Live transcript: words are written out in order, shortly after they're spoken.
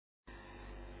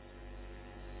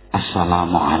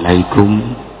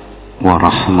Assalamualaikum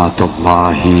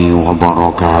warahmatullahi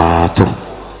wabarakatuh.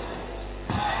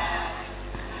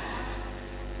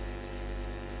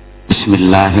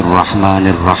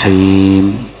 Bismillahirrahmanirrahim.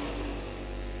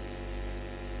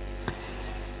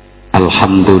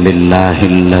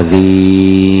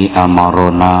 Alhamdulillahilladzi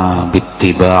amarna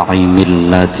bittiba'i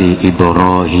millati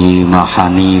Ibrahim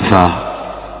hanifah.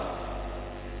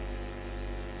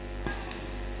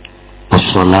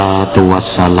 Wassalatu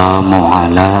wassalamu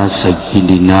ala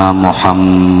sayyidina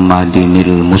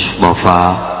Muhammadinil Mustafa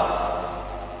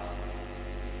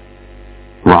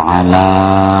wa ala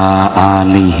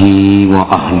alihi wa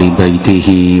ahli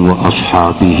baitihi wa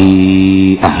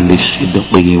ashabihi ahli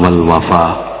sidqi wal wafa.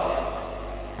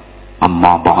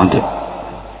 Amma ba'd.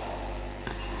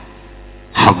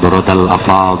 Hadratal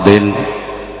afadil,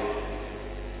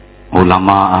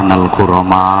 ulama anal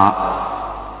kurama,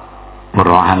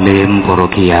 para alim, para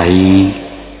kiai,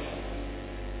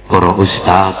 para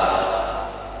ustad,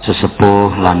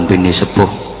 sesepuh lan bini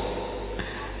sepuh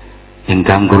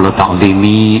ingkang kula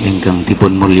taklimi, ingkang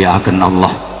dipun mulyakaken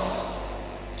Allah.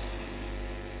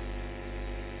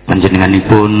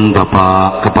 Panjenenganipun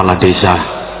Bapak Kepala Desa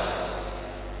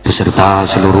beserta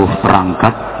seluruh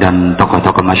perangkat dan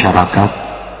tokoh-tokoh masyarakat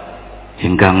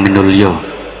ingkang minulya,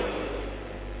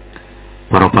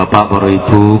 para bapak, para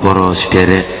ibu, para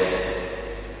sederek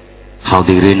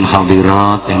hadirin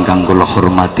hadirat ingkang kula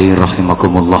hormati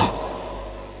rahimakumullah.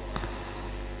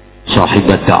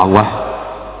 Sahibat dakwah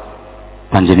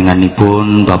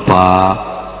panjenenganipun Bapak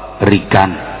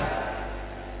Rikan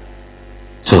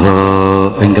saha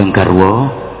ingkang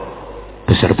garwa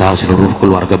beserta seluruh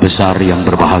keluarga besar yang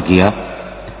berbahagia,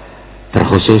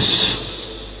 terkhusus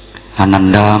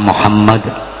Ananda Muhammad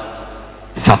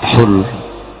Fathul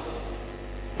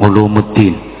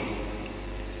Ulumuddin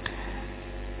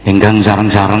ingkang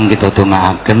sareng-sareng kita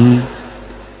dongaaken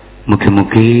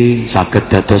mugi-mugi saged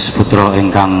dados putra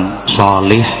ingkang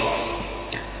sholih,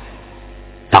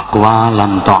 takwa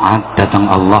lan taat dhateng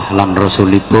Allah lan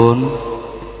Rasulipun,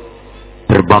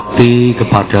 berbakti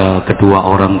kepada kedua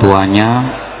orang tuanya,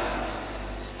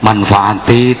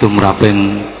 manfaati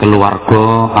tumraping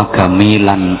keluarga, agami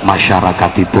lan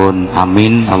masyarakatipun.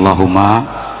 Amin Allahumma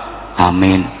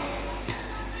amin.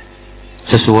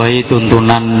 Sesuai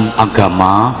tuntunan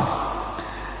agama,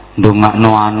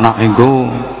 ndongakno anak iku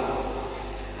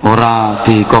ora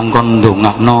dikongkon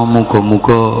ndongakno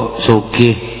muga-muga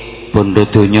sugih bondo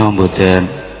donya,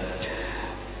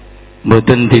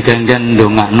 mboten dikengken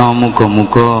ndongakno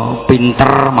muga-muga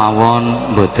pinter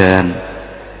mawon, mboten,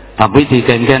 tapi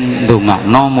dikengken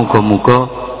ndongakno muga-muga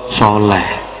soleh.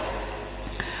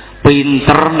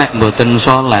 Pinter nek mboten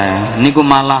soleh niku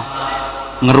malah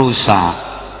ngerusak,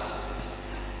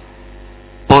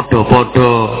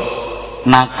 podo-podo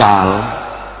nakal,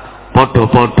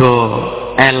 podo-podo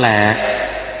elek,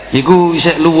 iku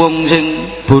isih luwung sing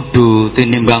bodho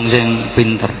tinimbang sing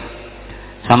pinter.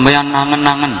 Sampeyan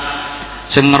angen-angen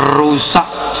sing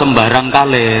ngerusak sembarang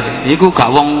kalir iku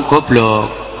gak wong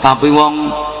goblok, tapi wong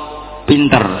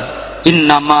pinter.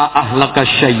 Innama ahlaka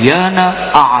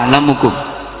syayyana a'lamukum.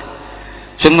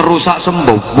 Sing ngerusak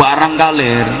sembarang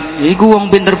kalir iku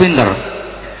wong pinter-pinter.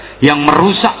 Yang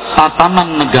merusak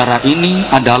tatanan negara ini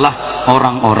adalah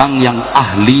orang-orang yang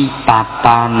ahli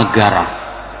tata negara.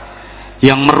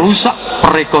 Yang merusak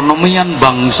perekonomian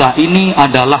bangsa ini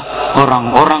adalah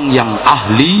orang-orang yang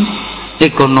ahli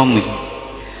ekonomi.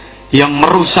 Yang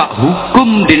merusak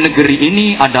hukum di negeri ini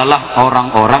adalah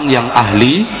orang-orang yang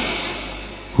ahli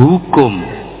hukum.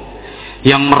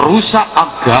 Yang merusak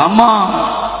agama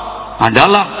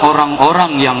adalah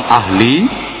orang-orang yang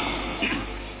ahli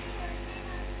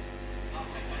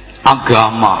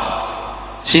agama.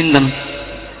 Sinten?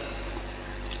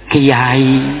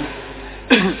 Kiai.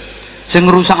 Sing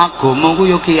ngrusak agama ku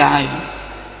ya kiai.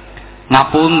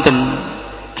 Ngapunten,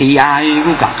 kiai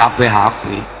ku gak kabeh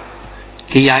apik.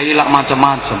 Kiai lak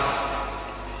macam-macam.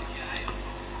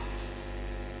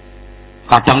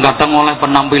 Kadang-kadang oleh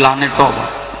penampilane tok,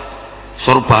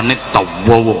 surbane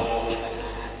tawawa,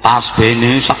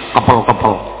 tasbihne sak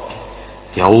kepel-kepel,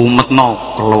 ya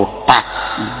umetno kelotak,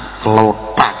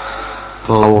 kelotak,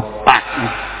 kelotak.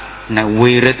 Nek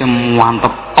wirid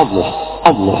mantep Allah,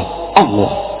 Allah,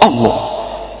 Allah, Allah.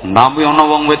 Tapi ana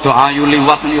wong wedok ayu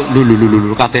liwat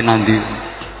lho kate nanti.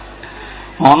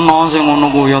 Ana sing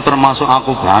ngono kuwi ya termasuk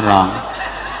aku barang.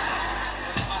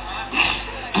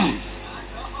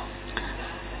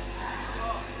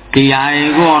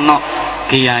 Kiai ku ana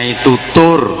kiai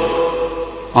tutur,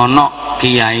 ana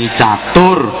kiai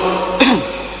catur,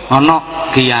 ana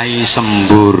kiai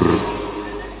sembur.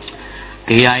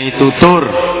 Kiai tutur,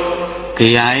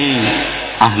 kiai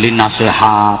ahli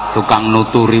nasihat, tukang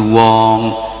nuturi wong,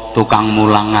 tukang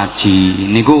mulang ngaji.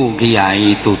 Niku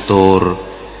kiai tutur,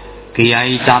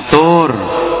 kiai catur,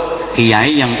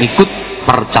 kiai yang ikut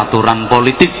percaturan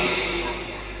politik.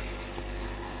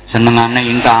 Senengane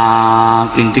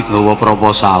intik gawa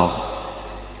proposal.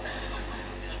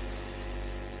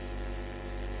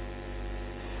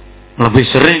 Lebih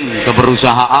sering ke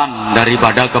perusahaan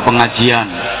daripada ke pengajian,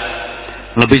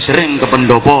 lebih sering ke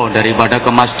pendopo daripada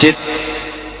ke masjid,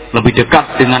 lebih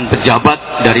dekat dengan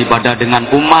pejabat daripada dengan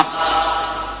umat,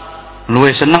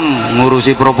 luwih seneng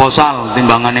ngurusi proposal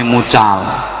timbangane mucal.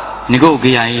 Niku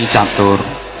kiai catur.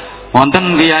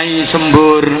 Wonten kiai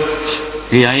sembur,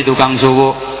 kiai tukang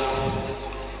suwuk.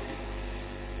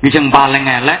 Sing paling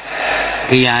elek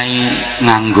kiai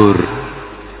nganggur.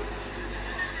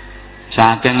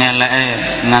 Saking eleke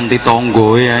nganti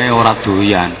tanggoe ae ora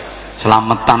doyan.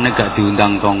 Slametane gak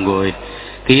diundang tanggoe.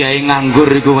 Kiai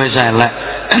nganggur iku wis elek.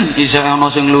 Isih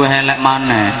ana sing luwih elek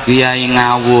maneh, kiai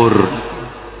ngawur.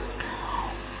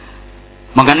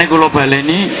 Makane kula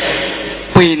baleni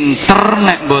pinter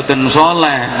nek mboten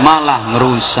saleh malah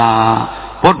ngrusak.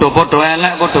 Padha-padha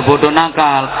elek, padha-padha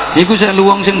nakal. Iku sik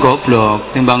luwung sing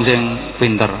goblok timbang sing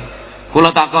pinter.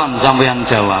 Kula takon sampeyan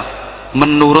jawab.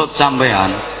 Menurut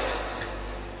sampeyan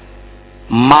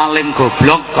maling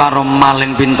goblok karo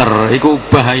maling pinter iku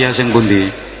bahaya sing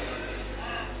pundi?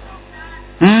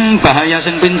 Bahaya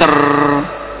sing pinter.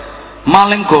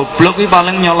 Maling goblok iki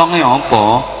paling nyolonge apa?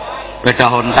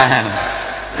 Beda hontel,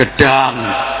 gedang,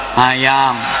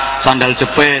 ayam, sandal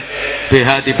jepit,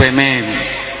 BH dipemeng.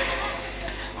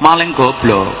 Maling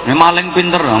goblok, maling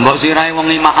pinter, mbok sirahe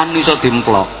wong imaan iso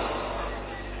dimplok.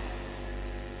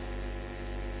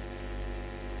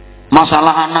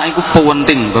 Masalah anak iku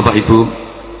penting Bapak Ibu.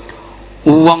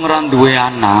 Uang ra duwe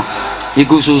anak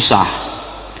iku susah.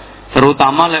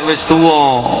 Terutama lek wis tuwa.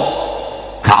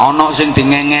 Gak ana sing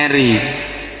dingengeri.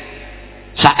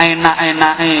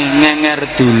 Saenak-enake ngenger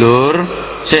dulur,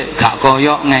 sik gak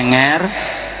koyok ngenger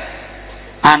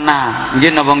anak.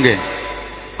 Nggih napa nggih?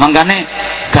 Mangkane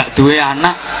gak duwe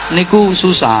anak niku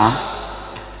susah.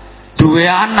 Duwe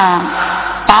anak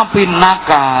tapi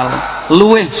nakal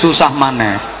luwih susah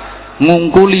maneh.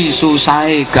 Ngungkuli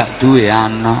susahe gak duwe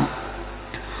anak.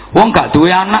 Wong gak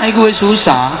duwe anak iku wis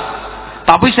susah,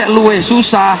 tapi sik luwih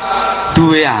susah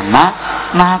duwe anak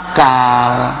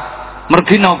nakal.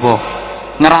 Mergi napa?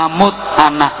 Ngeramut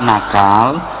anak nakal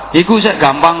iku sik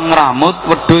gampang ngeramut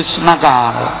wedhus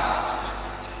nakal.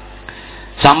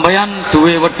 Sampeyan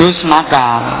duwe wedhus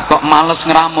nakal kok males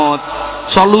ngeramut,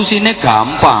 solusine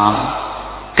gampang.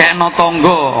 Kena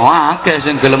tangga akeh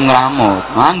sing gelem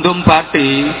ngeramut. Andum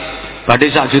bathi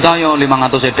Badi 1 juta yo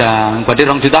 500 edang, badi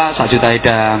 2 juta 1 juta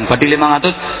edang, badi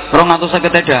 500 250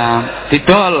 edang.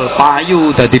 Didol payu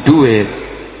dadi duit.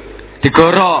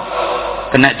 Digorok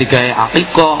kena digawe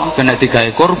akikah, kena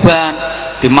digawe kurban,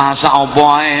 dimasak apa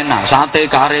enak, sate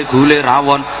kare gule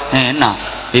rawon enak.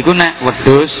 Iku nek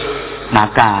wedhus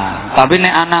nakal. Tapi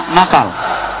nek anak nakal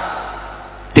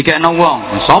dikekno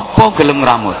wong, sapa gelem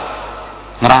ngramut?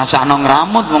 Ngrasakno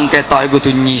ngramut wong ketoke kudu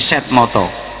nyiset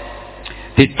moto.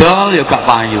 Didol ya gak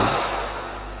payu,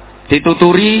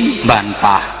 dituturi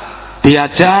bantah,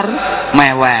 diajar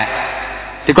mewek,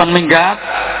 dikon minggat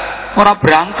ora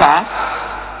berangkat,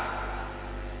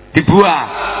 dibuang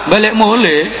balik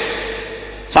mulih.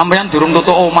 Sampeyan durung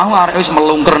tutuk omah arek wis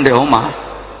melungker ndek omah,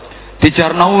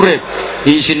 dijarno urip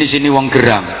isini-sini wong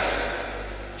geram,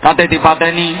 kate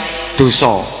dipateni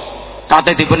dosa,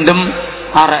 kate dipendem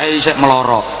areke isih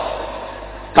melorot,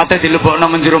 kate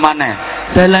dilebokno menjero maneh.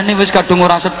 Dalane wis kadung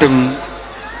ora sedeng.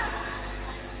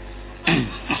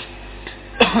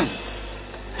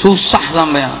 Susah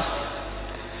sampean.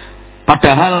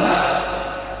 Padahal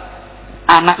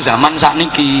anak zaman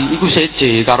sakniki iku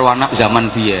seje karo anak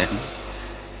zaman biyen.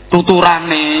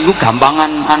 Tuturane iku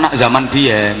gampangan anak zaman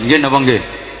biyen. Nggih napa nggih?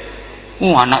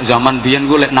 Anak zaman biyen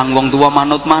ku lek nang wong tua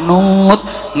manut-manut,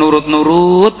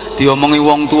 nurut-nurut, diomongi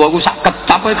wong tua ku sak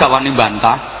kecap ae gak wani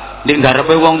bantah. Ning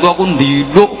ngarepe wong tua ku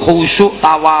ndiluk, khusyuk,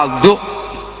 tawaduk,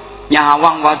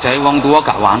 nyawang wajahe wong tua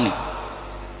gak wani.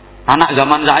 Anak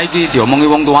zaman saiki diomongi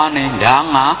wong tuane,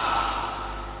 ndangah.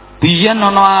 Biyen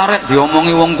ana arek diomongi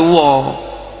wong tua.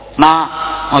 Nah,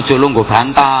 aja lungguh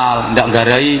bantal, ndak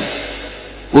garai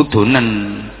udunen.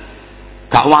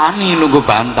 Gak wani lungguh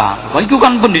bantal. Wah, iku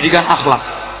kan pendidikan akhlak,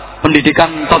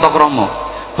 pendidikan tata krama.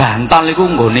 Bantal iku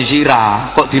nggone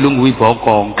sirah, kok dilungguhi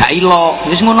bokong, gak ilok,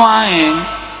 wis ngono ae.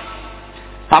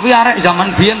 Tapi arek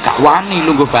zaman biyen gak wani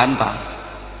lungguh bantal.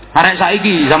 Arek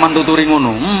saiki zaman tuturi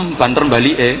ngono, banter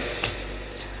balike.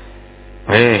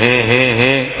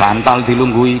 He bantal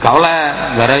dilungguhi, gak oleh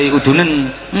garai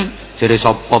udunen. Jere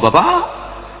sapa Bapak?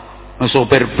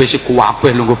 Sopir bis iku kabeh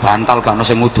lungguh bantal gak ono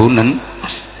sing ngudunen.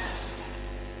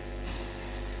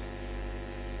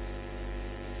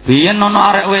 Biyen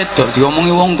ana arek wedok diomongi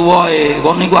wong tuwae,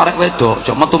 kon niku arek wedok,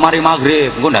 jek metu mari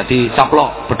magrib, engko ndak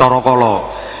dicaplok Bathara Kala.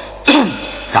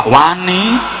 Gak wani.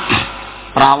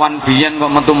 Perawan biyen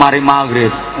kok metu mari magrib,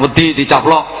 wedi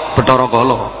dicaplok Bathara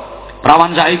Kala.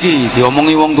 Perawan saiki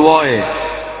diomongi wong tuwae.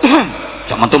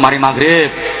 Jek metu mari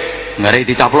magrib, ngare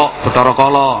dicaplok Bathara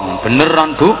Kala.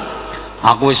 Beneran, Bu?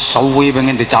 Aku wis suwi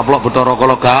pengen dicaplok Bathara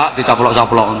Kala, gak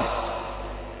dicaplok-caplok.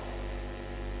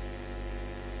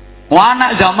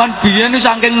 Anak zaman biyen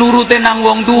saking nurute nang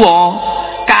wong tuwa,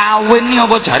 kawin iki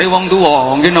apa jare wong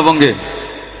tuwa, nggih napa nggih?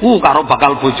 Karo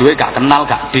bakal bojoe gak kenal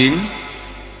gak ding.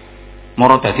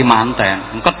 Moro dadi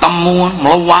manten, ketemu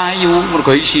mlayu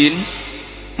mergo isin.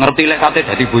 Ngerti lek kate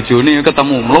dadi bojone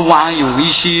ketemu mlayu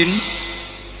isin.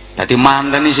 Dadi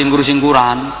manten iki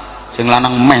singkur-singkuran, sing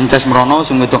lanang mences mrono,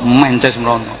 sing wedok mences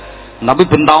mrono. Tapi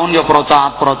ben taun ya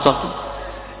procat-procat.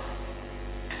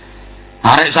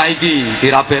 Arek saiki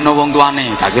dirabekno wong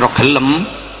tuane, gak kira gelem.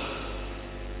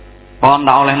 Kon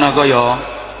tak olehno iku ya,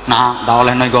 nak tak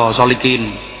olehno iku solikin.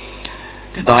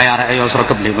 Ketoke arek ya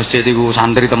sregep di masjid iku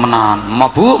santri temenan. Mau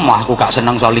Bu, mau aku gak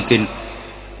seneng solikin.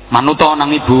 Manut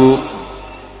nang ibu.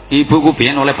 Ibuku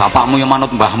biyen oleh bapakmu ya manut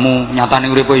mbahmu, nyatane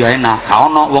uripe ya enak. Gak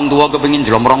ono wong tuwa kepengin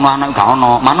jlomrong anak gak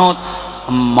ono. Manut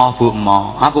emoh Bu,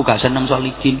 emoh. Aku gak seneng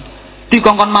solikin.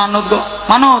 Dikongkon manut kok.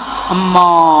 Manut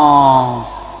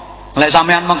emoh. Lek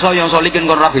sampean maksa yang solikin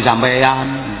kon rabi sampean.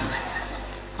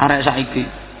 Arek saiki.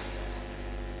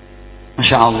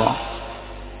 Masya Allah.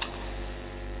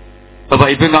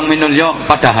 Bapak Ibu kang minulya,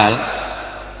 padahal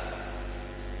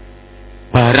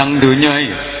barang dunia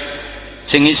iki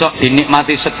sing iso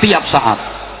dinikmati setiap saat,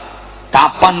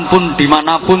 kapanpun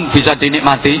dimanapun bisa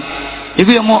dinikmati. Iku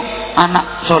ya mau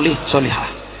anak solih solihah.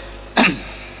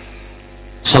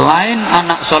 Selain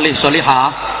anak solih solihah,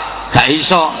 gak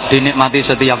iso dinikmati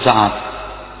setiap saat.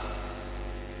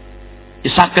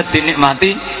 Saged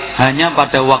dinikmati hanya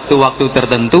pada waktu-waktu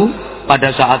tertentu,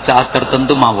 pada saat-saat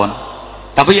tertentu mawon.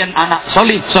 Tapi yang anak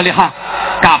solih solihah,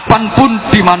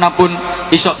 kapanpun dimanapun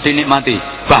iso dinikmati.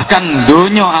 Bahkan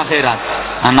dunia akhirat,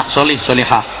 anak solih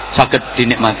solihah saged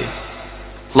dinikmati.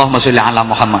 Allahumma sholli ala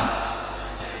Muhammad.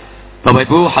 Bapak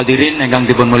Ibu hadirin ingkang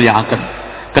dipun mulyakaken,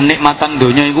 kenikmatan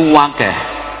dunia itu wakeh.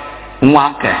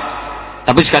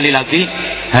 Tapi sekali lagi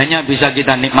hanya bisa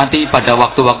kita nikmati pada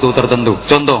waktu-waktu tertentu.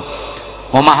 Contoh,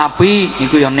 omah api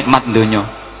iku yang nikmat donya.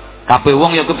 Kabeh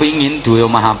wong ya kepingin duwe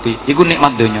omah api, iku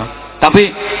nikmat donya.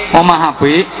 Tapi omah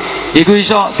api iku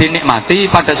iso dinikmati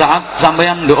pada saat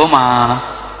sampeyan nduk omah.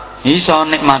 Iso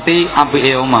nikmati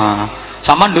apike omah.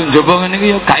 Sampeyan nduk njaba ngene iki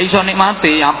ya gak iso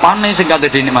nikmati, apane sing kate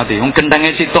dinikmati? Wong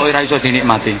gentenge sitok ora iso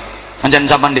dinikmati. Pancen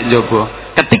sampeyan ndek njaba.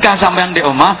 Ketika sampeyan ndek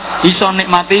omah iso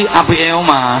nikmati apike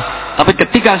omah. Tapi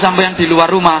ketika sampeyan di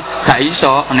luar rumah gak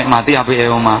iso nikmati apike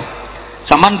omah.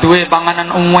 Sampeyan duwe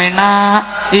panganan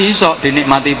enak, iso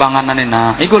dinikmati panganan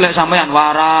enak. Iku lek sampeyan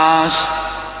waras.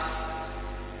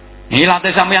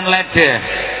 Ilate sampeyan ledeh.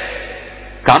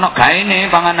 Gak ono gaene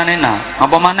panganan enak.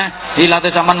 Apa maneh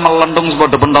ilate sampeyan melendung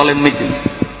sepadha pentole mik.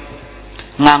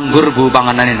 Nganggur Bu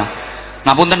panganan enak.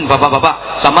 Ngapunten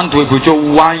bapak-bapak, sampeyan duwe bojo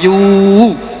ayu.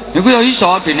 Iku ya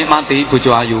iso dinikmati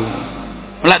bojo ayu.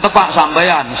 Lek tepak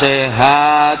sampeyan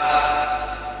sehat.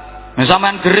 Nek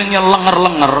sampeyan gering ya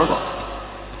lenger-lenger kok.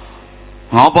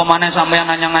 Ngapa maneh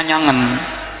sampeyan anyang-anyangen?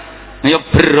 Ya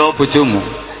bero bojomu.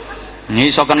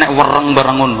 Ini iso kena wereng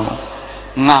bareng ngono.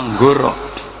 Nganggur.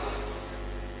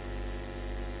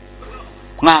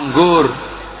 Nganggur.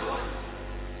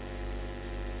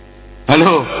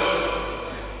 Halo.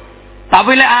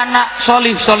 Tapi lek anak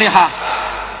solih solihah,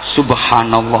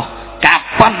 subhanallah.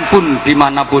 Kapanpun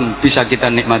dimanapun bisa kita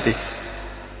nikmati.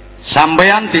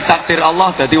 Sampeyan ditakdir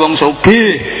Allah dadi wong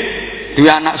sugih,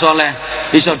 duwe anak soleh,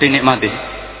 iso dinikmati.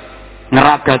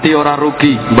 Ngeragati ora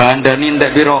rugi, bandani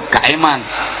entek pira gak eman.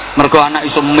 Mergo anak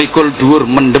iso mikul dhuwur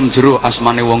mendem jero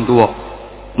asmane wong tua,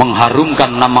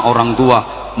 mengharumkan nama orang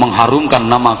tua, mengharumkan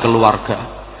nama keluarga.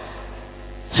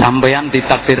 Sampeyan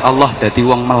ditakdir Allah dadi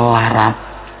wong melarat,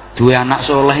 duwe anak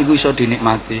soleh iku iso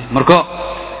dinikmati. Mergo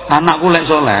anakku lek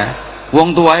soleh,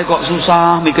 wong tuae kok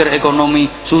susah mikir ekonomi,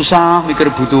 susah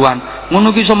mikir butuhan.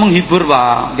 Ngono ki iso menghibur,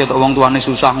 Pak. Ketok wong tuane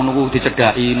susah ngono ku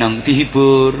dicedhaki nang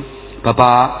dihibur.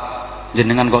 Bapak,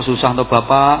 jenengan kok susah to,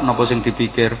 Bapak? Napa sing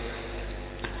dipikir?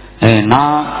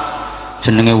 Enak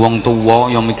jenenge wong tuwa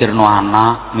ya mikirno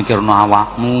anak, mikirno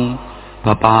awakmu.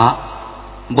 Bapak,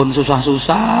 pun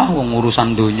susah-susah wong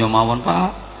urusan donya mawon, Pak.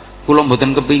 Kula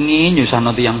mboten kepingin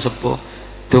nyusahno tiyang sepuh.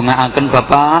 Dongaaken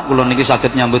Bapak, kula niki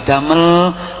saged nyambut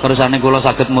damel, kersane kula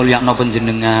saged mulyakno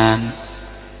panjenengan.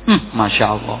 Masya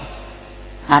Allah.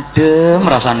 Adem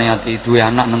rasane ati duwe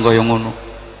anak nang kaya ngono.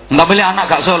 Tapi anak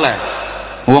gak soleh.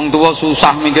 Wong tua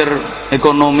susah mikir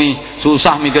ekonomi,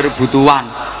 susah mikir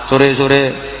butuhan. Sore-sore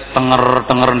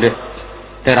tenger ndek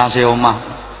terase omah.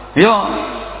 Yo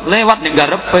lewat ning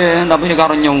garepe tapi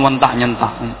karo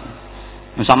nyentak-nyentak.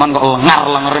 Sampeyan kok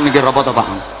lengar-lenger mikir apa to, Pak?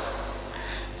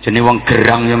 Jenenge wong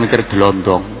gerang ya mikir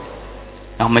glondong.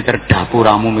 Yang mikir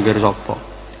dapuramu mikir sapa?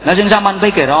 Lah sing sampean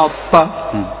pikir apa?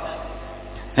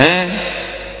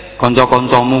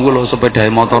 Kanca-kancamu ku lho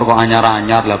sepedahe motor kok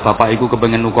anyar-anyar, lah bapak iku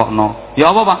kepengin nukokno. Ya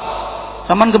apa, Pak?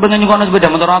 Sampean kepengin nukokno sepeda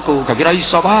motor aku, gak kira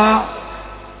iso, Pak.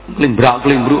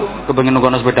 Klimbrak-klimbruk kepengin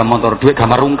nukokno sepeda motor, duit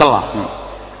gambar rungkel lah.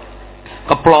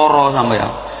 Keploro sampean.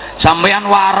 Sampean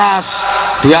waras,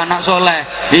 duwe anak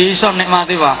soleh, iso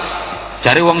nikmati, Pak.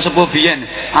 Jare wong sepuh biyen,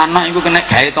 anak iku kena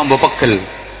gawe tombo pegel.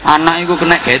 Anak iku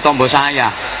kena gawe tombo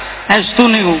sayah. Estu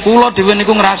niku, kula dhewe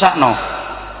niku ngrasakno.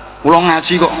 Kula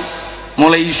ngaji kok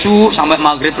mulai isu sampai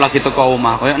maghrib lagi teko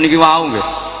omah. Kaya niki wau nggih.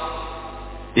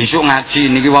 Isu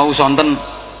ngaji niki wau sonten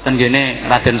ten kene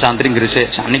Raden Santri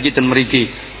Gresik. Sakniki ten mriki,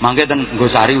 mangke ten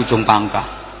Nggosari Ujung Pangkah.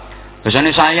 Biasane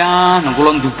saya nang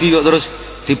kula ndugi kok terus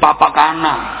dipapak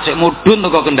anak, sik mudhun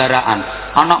teko kendaraan.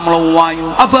 Anak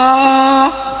mlayu,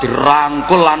 "Abah!"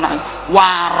 Dirangkul anak,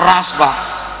 waras, Pak.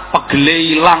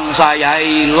 Pegele ilang, saya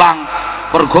ilang,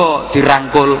 pergo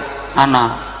dirangkul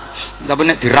anak. Tapi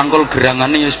nek dirangkul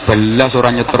gerangane wis belas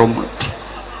ora nyetrum.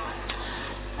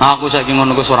 Aku saiki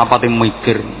ngono kok ora pati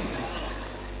mikir.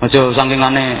 Aja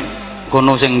sangkingane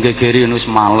kono sing gegeri wis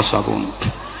males aku.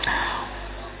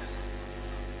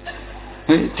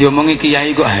 Diomongi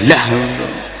kiai kok halah.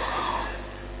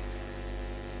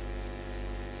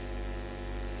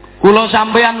 Kula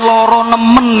sampeyan lara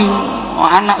nemen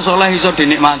anak soleh iso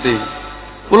dinikmati.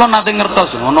 Kula nate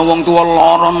ngertos ana wong tuwa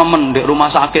lara nemen ndek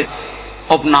rumah sakit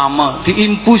opname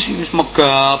diimpus wis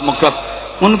megap-megap.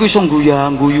 Ngono ku iso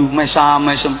guyang-guyu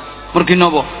mesam-mesem. Mergi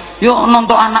napa? Yo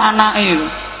nonton anak-anake.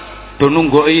 Do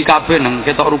nunggoki kabeh nang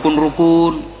ketok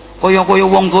rukun-rukun. Kaya-kaya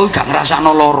wong kuwi gak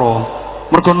ngrasakno lara.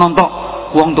 Mergo nonton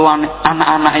wong tuane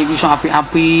anak-anak iku iso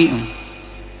apik-apik.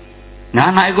 Nah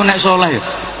anak iku nek saleh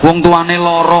wong tuane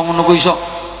lara ngono ku iso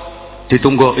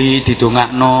ditunggoki,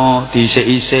 didongakno,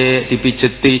 disik-isik,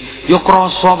 dipijeti, ya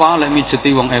krasa wae lek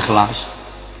mijeti wong ikhlas.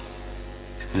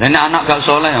 Lah nek anak gak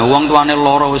saleh wong tuane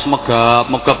lara wis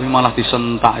megap-megap malah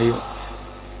disentak yo.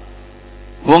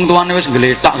 Wong tuane wis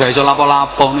gletak gak iso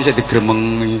lapo-lapo wis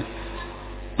digremengi.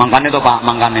 Mangkane to Pak,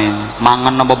 mangkane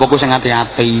mangan apa-apa ku sing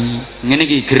ati-ati. Ngene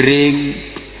iki gering.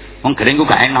 Wong gering ku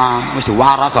gak enak, wis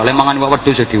diwaras gak oleh mangan iwak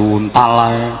wedhus diuntal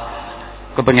ae.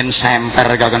 Kepengin semper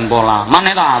kaken pola.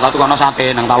 Maneh ta kono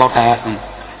sate nang talotek.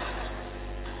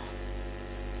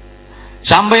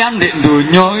 Sampeyan ndek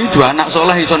donya iki dua anak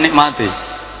saleh iso nikmati.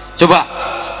 Coba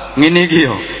ngene iki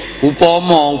yo.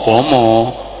 Upama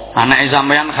anake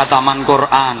sampeyan khataman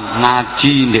Quran,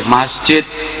 ngaji ndek masjid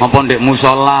maupun ndek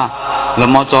musala,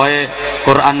 lemacoe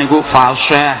Quran niku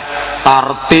fasih,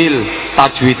 tartil,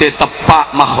 tajwide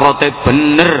tepak, makhrote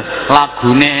bener,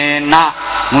 lagune enak.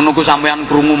 Ngono ku sampeyan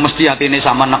krungu mesti atine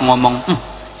sama nak ngomong,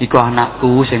 iku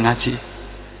anakku sing ngaji.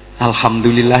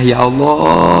 Alhamdulillah ya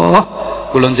Allah.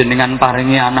 Kula jenengan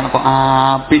paringi anak kok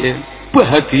apik.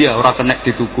 Bahagia ora kena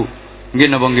dituku. Nggih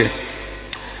napa nggih?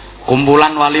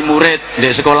 Kumpulan wali murid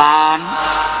di sekolahan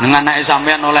dengan anake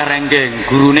sampean oleh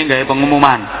ranking, gurune gawe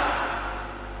pengumuman.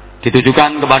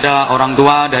 Ditujukan kepada orang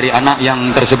tua dari anak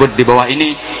yang tersebut di bawah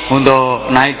ini untuk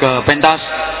naik ke pentas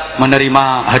menerima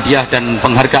hadiah dan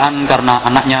penghargaan karena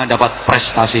anaknya dapat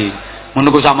prestasi.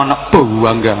 Menunggu sama anak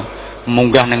bangga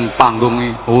munggah neng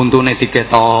panggung untune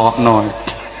diketokno.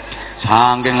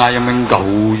 Saking ayem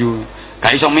guyu,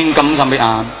 gak iso mingkem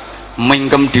sampean.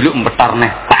 Mingkem diluk mbetar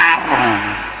neh.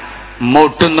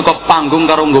 Mudhun teko panggung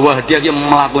karo nggawa hadiah ki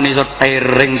mlakune iso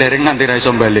tereng-tereng nganti ra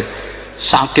iso balik.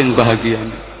 Saking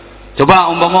bahagiane. Coba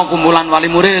umpama kumpulan wali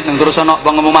murid yang terus ana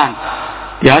pengumuman.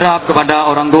 Diharap kepada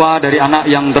orang tua dari anak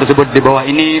yang tersebut di bawah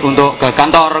ini untuk ke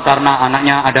kantor karena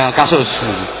anaknya ada kasus.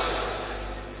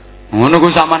 Ngono ku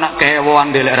sama nak kewoan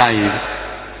delek rai.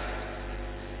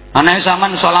 Anake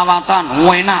sampean sholawatan,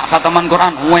 enak khataman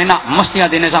Quran, enak, mesti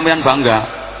atine sampean bangga.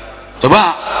 Coba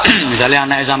misalnya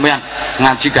anake sampean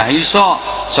ngaji gak iso,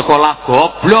 sekolah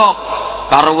goblok,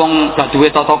 karo wong gak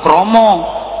duwe tata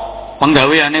krama.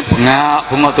 Penggaweane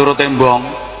bunga turu tembong,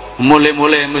 mulai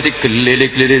mesti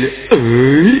gelele-gelele.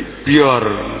 Biar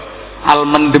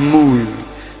almendemu.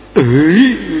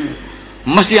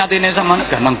 Mesti atine sampean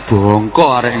gak nang bongko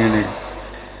arek ngene.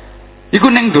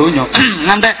 Iku ning donya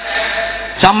ngantek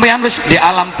sampean wis di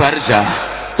alam barzah,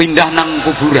 pindah nang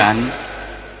kuburan.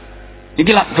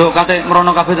 Iki lak do kate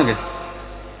mrono kabeh to nggih.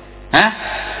 Hah?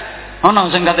 Ana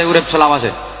sing kate urip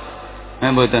selawase.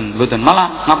 Mboten,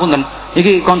 malah ngapunten.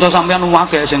 Iki kanca sampean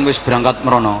akeh sing wis berangkat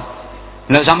mrono.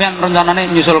 Lah sampean rencanane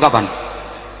nyusul kapan?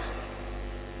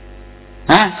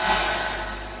 Hah?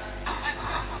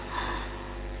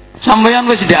 Sampeyan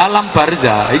wis di alam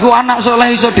barzah, iku anak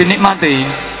soleh iso dinikmati.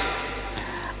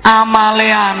 Amale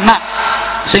anak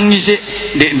sing ngisik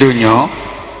ndek donya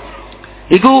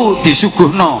iku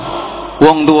disuguhno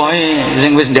wong tuwae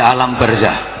sing wis di alam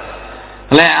barzah.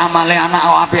 Lek amale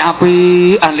anak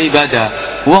apik-apik ahli ibadah,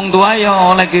 wong tuwae ya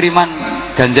oleh kiriman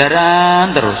ganjaran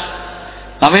terus.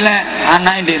 Tapi lek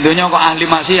anak ndek donya kok ahli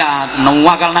maksiat,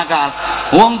 nakal,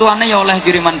 wong tuane ya oleh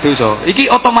kiriman dosa.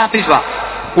 Iki otomatis, Pak.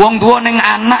 Wong tua ning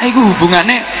anak iku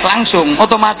hubungane langsung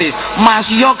otomatis.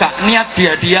 Masih gak niat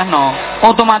diadiahno,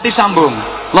 otomatis sambung.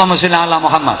 Allahumma sholli ala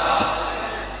Muhammad.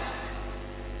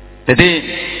 Jadi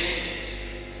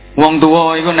wong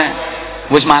tua iku nek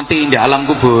wis mati di alam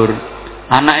kubur,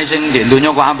 anake sing ndek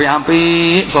donya kok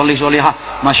apik-apik,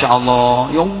 solih-solihah,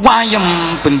 masyaallah, ya wayem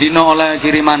bendina oleh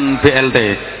kiriman BLT.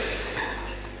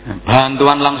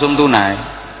 Bantuan langsung tunai.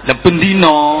 Lah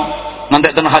bendina nanti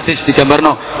ten hadis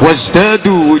digambarno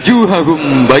wasdadu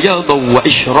wujuhahum bayadha wa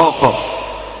isyraqa.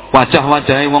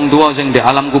 Wajah-wajahe wong tua sing di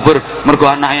alam kubur mergo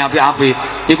anake apik-apik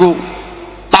iku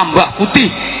tambah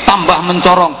putih, tambah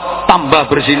mencorong,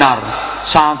 tambah bersinar.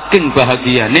 Saking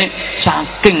bahagiane,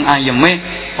 saking ayeme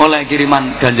oleh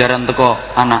kiriman ganjaran teko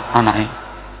anak-anake.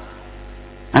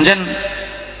 Anjen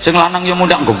sing lanang yo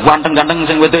mudak ganteng-ganteng,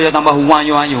 sing wedok ya tambah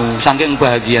ayu-ayu saking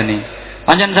bahagiane.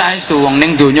 Pancen saestu wong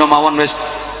ning donya mawon wis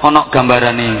ana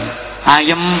gambarane.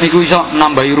 Ayem iku iso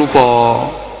nambahi rupa.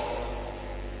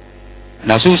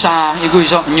 Lah susah iku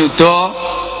iso nyuda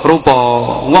rupa.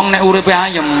 Wong nek uripe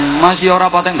ayem masih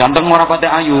ora patek ganteng, ora patek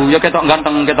ayu, ya ketok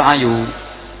ganteng, ketok ayu.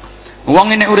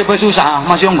 Wong nek uripe susah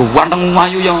masih ganteng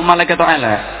ayu ya malah ketok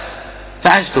elek.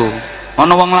 Saestu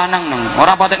ana wong lanang nang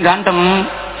ora patek ganteng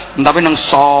tapi nang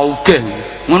sugih.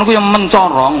 Ngono ku ya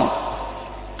mencorong.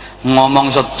 Ngomong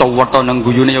secowetho nang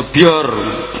guyune ya biar.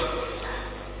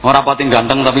 Ora pati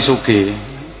ganteng tapi sugih.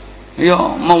 Ya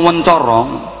mau mencorong.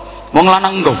 Wong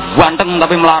lanang ganteng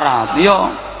tapi melarat. Ya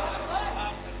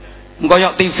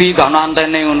koyo TV gak ana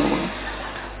antene ngono.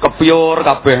 Kepiur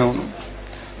kabeh ngono.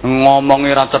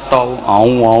 Ngomongi ra cetha.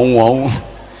 Au.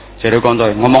 Jare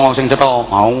kancae ngomong sing cetha.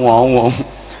 Au.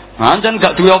 Ancen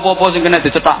gak duwe apa-apa sing kena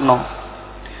dicetakno.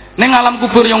 Ning alam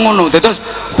kubur yang ngono, terus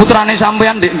putrane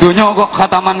sampean di donya kok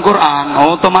khataman Quran,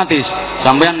 otomatis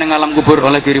sampean ning alam kubur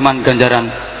oleh kiriman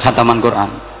ganjaran khataman Quran.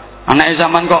 Anake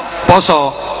sampean kok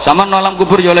poso, sampean alam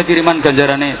kubur ya oleh kiriman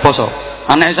ganjarane poso.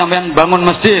 Anake sampean bangun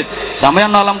masjid,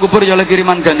 sampean alam kubur ya oleh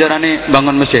kiriman ganjarane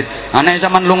bangun masjid. Anake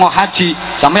sampean lunga haji,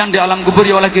 sampean di alam kubur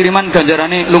ya oleh kiriman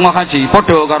ganjarane lunga haji.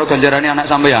 Padha karo ganjarane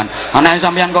anak sampean. Anake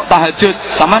sampean kok tahajud,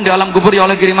 sampean di alam kubur ya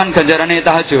oleh kiriman ganjarane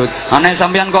tahajud. Anake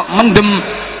sampean kok mendem,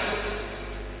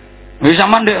 wis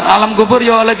sampean di alam kubur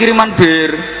ya oleh kiriman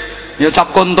bir. Ya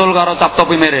cap kontol karo cap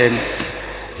topi miring.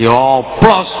 Ya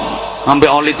plus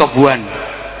ambek oli tobuan.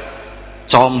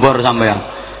 Combor sampean.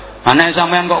 Anake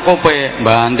sampean kok kope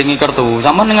bantingi kertu.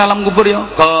 Sampean ning alam kubur ya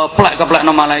keplek-keplekno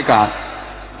malaikat.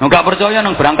 Enggak percaya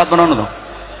nang berangkat menono to.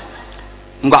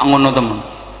 Enggak ngono temen.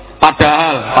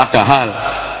 Padahal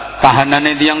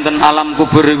kahanane tiyang ten alam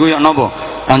kubur iku ya napa?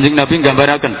 Kanjeng Nabi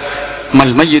nggambaraken mal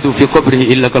mayyitu fi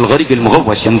qabrihi illa kal gharikil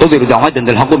mughawwas yantadhiru da'watan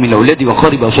al haqqi min awladi wa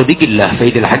qariba sadiqillah fa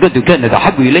idil hadatu kana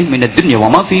tahabbu ilayhi min ad-dunya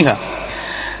wa ma fiha.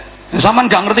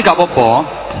 Sampeyan gak ngerti gak apa-apa.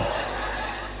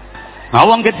 Nah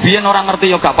wong ket biyen ora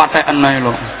ngerti ya gak patheken ae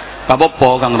lho. Gak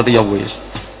apa-apa gak ngerti ya wis.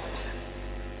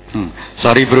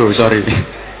 Sorry bro, sorry.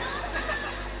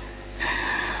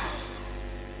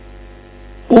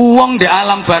 Wong di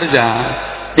alam barzah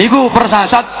iku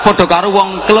persasat padha karo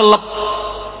wong klelep.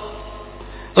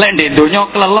 Lek ndek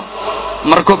donya klelep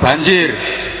mergo banjir.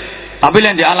 Tapi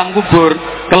lek di alam kubur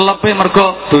klelepe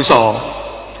mergo dosa.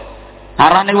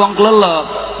 Arane wong klelep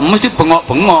mesti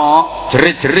bengok-bengok,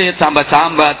 jerit-jerit,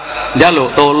 sambat-sambat,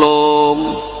 njaluk tolong.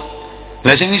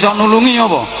 Lah sing iso nulungi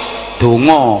apa?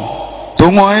 Donga.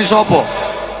 Dongae sapa?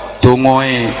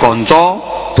 Dongae kanca,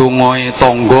 dongae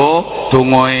tangga,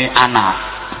 dongae anak.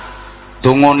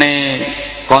 Dongane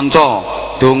kanca,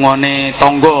 dongane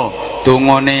tangga,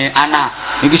 dongane anak.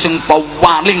 Iki sing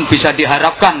paling bisa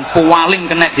diharapkan, paling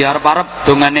kena diharap-harap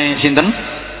dongane sinten?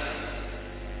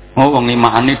 Oh wong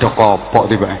imakane do kopok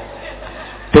tiba.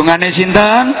 Dongane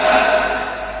sinten?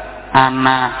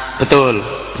 Anak, betul.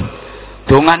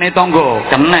 Dongane tangga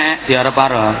kena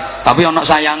diharap-harap, tapi ana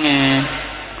sayange.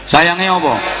 Sayange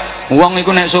apa? Wong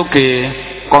iku nek sugih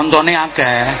koncone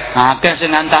akeh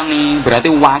sing ngancani,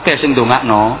 berarti akeh sing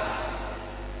ndongakno.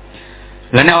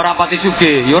 Lah nek ora pati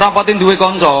sugih, ya ora pati duwe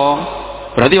kanca,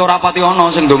 berarti ora pati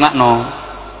ana sing ndongakno.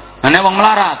 Lah nek wong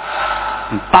melarat,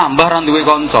 tambah ra duwe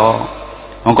kanca.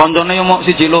 Wong kancane yo mok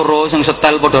siji loro sing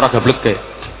setel padha ora gableke.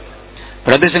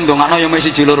 Berarti sing ndongakno yo mung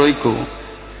siji loro iku.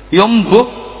 Ya mbuh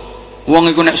wong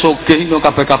iku nek sugih kok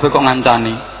kabeh-kabeh kok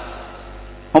ngancani.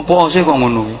 Apa sih kok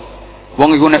ngono kuwi? Wong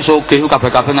iku nek sugih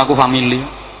kabeh-kabeh ngaku famili.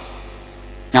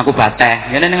 Ngaku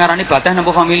bateh. Ngene ngarani bateh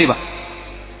napa famili, Pak?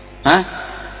 Hah?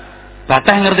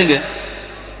 Bateh ngerti nggih?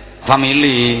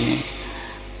 Famili.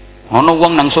 Ana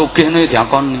wong nang sugih niku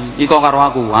diakoni, iko karo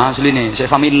aku, asline sik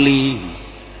famili.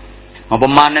 Apa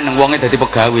maneh nang wonge dadi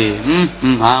pegawe.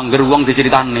 Angger wong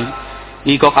diceritani.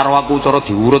 Iko karo aku cara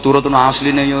diurut-urut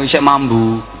asline yo isih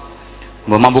mambu.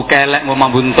 Mbok mambu kelek, mbok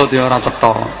mambu entut ya ora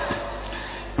cetha.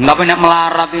 Tapi nek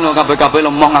melarat itu kabeh-kabeh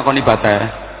lemong ngakoni bateh,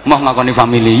 mau ngakoni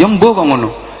famili. Ya mbuh kok ngono.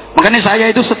 Makanya saya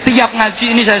itu setiap ngaji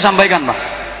ini saya sampaikan, Pak.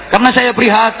 Karena saya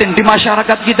prihatin di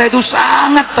masyarakat kita itu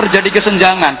sangat terjadi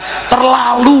kesenjangan,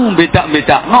 terlalu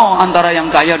beda-beda no antara yang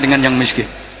kaya dengan yang miskin.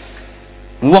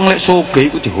 Wong lek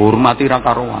sugih iku dihormati ra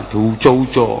karuan,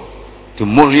 diujo-ujo,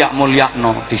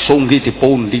 dimulyak-mulyakno, disunggi,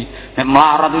 dipundi. Nek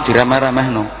melarat itu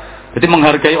diremeh-remehno. Jadi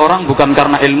menghargai orang bukan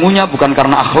karena ilmunya, bukan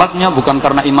karena akhlaknya, bukan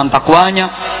karena iman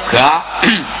takwanya, gak.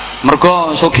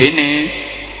 Mergo sugihne.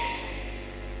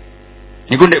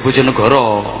 Niku ndek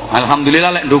Bojonegoro.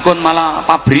 Alhamdulillah lek Dukun malah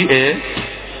pabrike.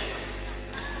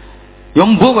 Ya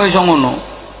mbuh kok iso ngono.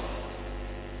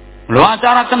 Lho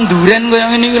acara kenduren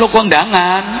kaya ngene iki lho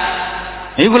kondangan.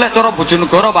 Iku lek cara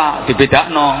Bojonegoro Pak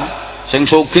dibedakno. Sing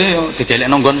sugih yo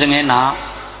didelekno nggon sing enak.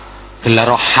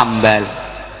 Gelar hambal.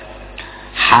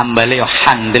 Hambale yo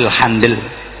handel.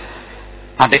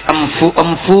 Ate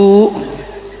emfu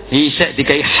isek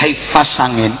dikai haifas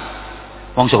angin.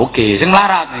 Wong sugih sing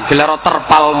larat gelar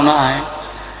terpal ngono ae.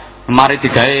 Mari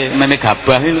digawe meme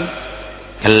gabah iki.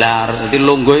 Gelar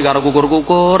dilungguhi karo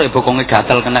kukur-kukur bokonge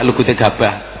gatel kena lugute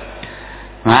gabah.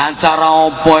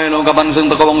 Acara apa lho kapan sing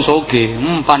teko wong sugih?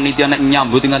 Panitia nek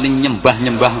nyambut nganti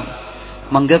nyembah-nyembah.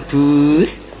 Mangga Bu.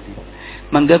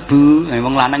 Mangga Bu.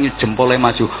 Wong lanang jempole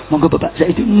maju. Monggo Bapak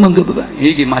Zahid, monggo Bapak.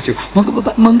 Iki maju. Monggo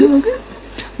Bapak, monggo.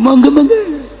 Monggo.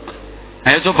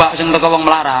 Ayo coba sing teko wong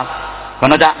melarat.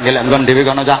 Kono cak, gelek nggon dhewe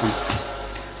kono cak.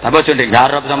 Tapi aja ndek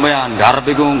garep sampean, garep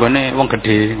iku nggone wong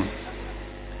gedhe.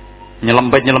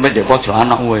 Nyelempet ndek pojok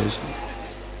anak wis.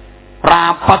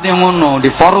 Rapat yang ngono,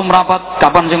 di forum rapat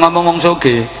kapan sing ngomong wong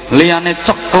sugih, liyane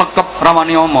ceklekep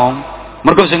rawani omong.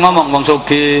 Mergo sing ngomong wong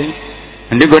sugih.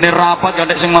 Endi gone rapat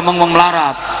kadek sing ngomong wong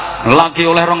melarat. Lagi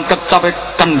oleh rong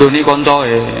kecape kendoni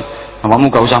koncoe. Awakmu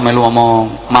gak usah melu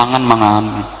omong, mangan.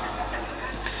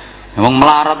 Wong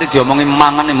melarat iki diomongi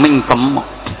mangane mingkem.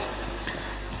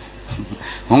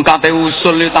 Wong kate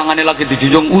usul tangane lagi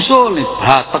dijunjung usul,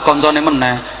 batek koncone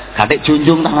meneh. Gatek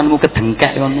junjung tanganmu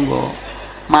kedengkek ngono kok.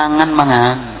 Mangan.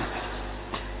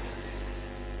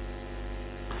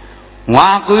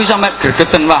 Wah, kuwi sampe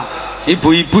gregeten, Pak.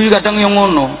 Ibu-ibu kadang yo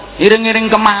ngono.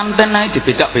 Iring-iring kemanten ae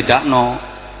dibedak-bedakno.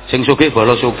 Sing sugih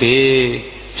bala sugih,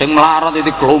 sing melarat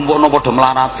iki kelompokno padha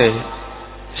melarate.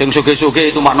 Sing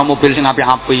sugih-sugih itu makna mobil sing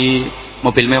apik-apik,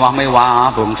 mobil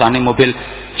mewah-mewah, bangsane mobil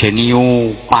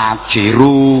Genio,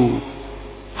 Pajero,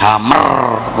 Hammer,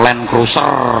 Land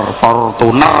Cruiser,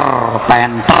 Fortuner,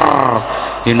 Panther,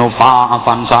 Innova,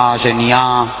 Avanza, Xenia,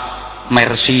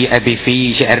 Mercy,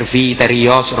 EBV, CRV,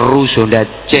 Terios, Rus, Honda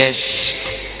Jazz.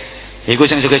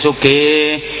 Iku sing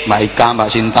sugih-sugih, Mbak Ika,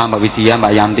 Mbak Sinta, Mbak Widya,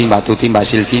 Mbak Yanti, Mbak Tuti, Mbak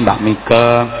Silvi, Mbak Mika,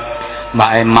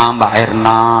 Mbak Emma, Mbak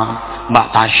Erna, Mbak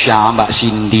Tasya, Mbak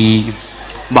Cindy,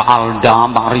 Mbak Alda,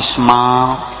 Mbak Risma,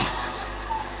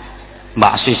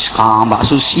 Mbak Siska, Mbak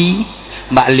Susi,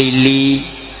 Mbak Lili.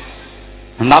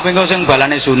 Tapi kok sing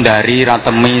balane Sundari,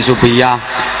 Ratemi, Supiyah,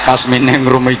 Kasmine,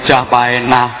 Rumijah,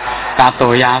 Paenah,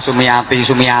 Katoya, Sumiati,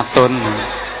 Sumiatun.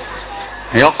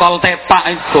 Ya kol tepak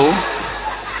itu.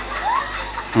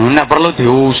 Nek perlu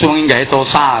diusungi gawe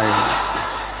tosa.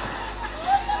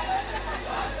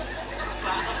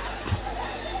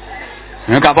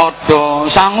 Ya gak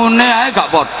padha, sangune ae gak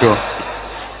padha.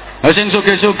 Lah sing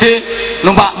sugih-sugih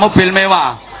numpak mobil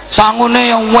mewah, sangune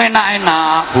yang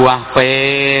enak-enak, buah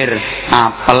pir,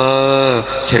 apel,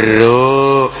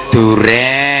 jeruk,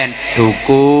 duren,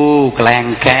 duku,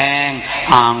 kelengkeng,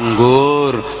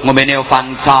 anggur, ngombene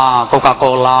Fanta,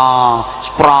 Coca-Cola,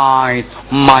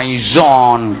 Sprite,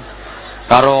 Maison,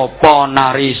 karo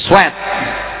Ponari Sweat.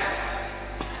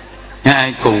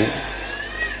 Ya iku.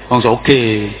 Wong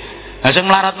sugih. Lah sing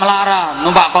melarat-melarat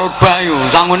numpak kolbah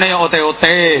yo sangune yo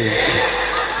ote-ote.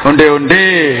 onde-onde,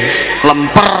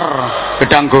 lemper,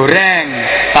 gedang goreng,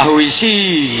 tahu isi,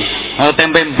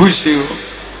 tempe embus itu.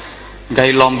 Gawe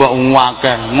lombok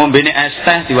akeh, ngombene es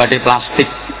teh diwadhe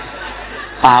plastik.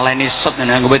 Paleni set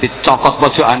ngene ngombe dicokot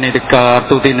pojokane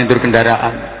diketuti ndur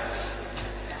kendaraan.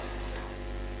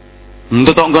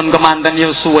 Untuk nggon kemanten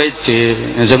yo suwe je,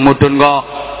 sing mudhun kok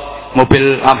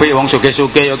mobil apik wong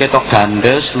sugih-sugih yo ketok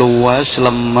gandes, luwes,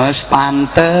 lemes,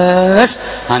 pantes.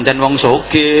 Pancen wong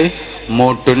sugih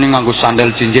mudhune nganggo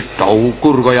sandal jinjit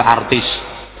daukur kaya artis.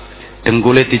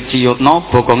 Dengkule diciutno,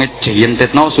 bokonge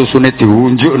jentitno, susune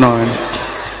diunjukno.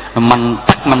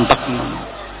 Mentek-mentek.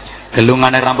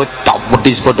 Gelungane rambut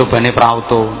copeti sepodo bane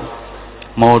prauto.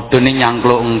 Modone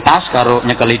nyangkluk entas karo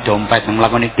nyekeli dompet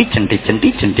nglakoni dijen-dijen.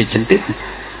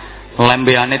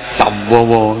 Lembeane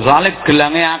dawa. Soale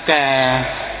gelange akeh.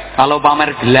 Kalau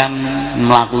pamer gelang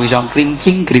mlaku iso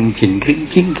krincing.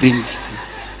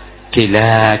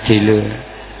 Gila.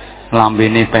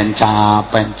 Lambene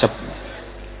pencap-pencep.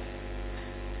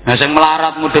 Nah sing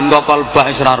melarat mudhun kokol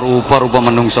bak ora rupa-rupa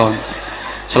menungso.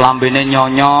 Selambene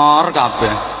nyonyor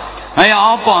kabeh. Ayo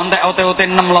apa entek ote-ote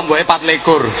 6 lomboke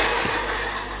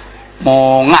 24.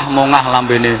 Mongah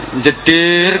lambene,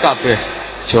 jedir kabeh.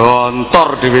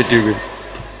 Jontor dhewe-dhewe.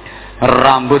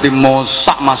 Rambut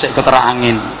dimosak masih ketera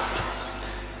angin.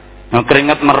 Nah,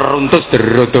 keringet meruntus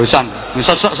derodosan.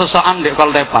 Sesek-sesekan ndek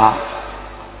kol tepak.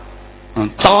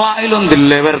 Celake lho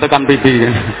ndelewer tekan pipi.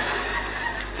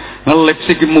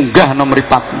 Ngelipsik munggah nomor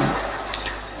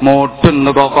 4. Modern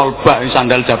teko kolbak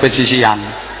sandal jepit sisian.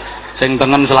 Sing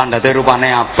tengen selandate rupane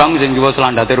abang, sing kiwa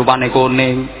selandate rupane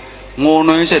kuning.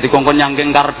 Ngono iki dikongkon nyangking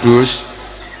kardus.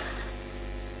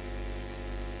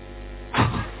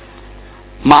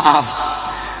 Maaf.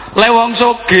 Le wong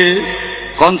sugih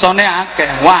koncone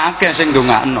akeh, akeh sing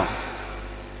ndongakno.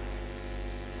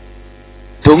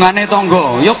 Dongane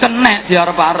tangga ya kenek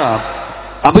diarep-arep.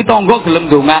 Tapi tonggo gelem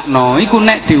ndongakno iku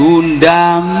nek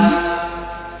diundang.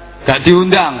 Gak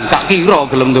diundang, gak kira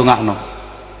gelem ndongakno.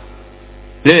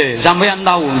 Sampeyan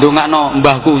tau ndongakno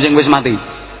mbahku sing wis mati?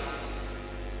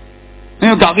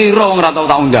 Gak kira wong ora tau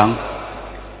tak undang.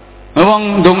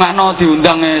 Wong ndongakno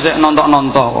diundang sik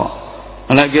nontok-nontok kok.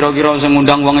 Lek kira-kira sing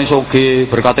ngundang wong sugih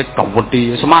berkate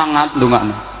kewedi, semangat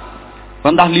ndongakno.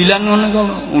 Kon tahlilan ngono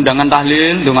kok, undangan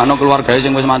tahlil ndongakno keluargae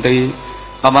sing wis mati.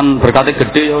 Kapan berkate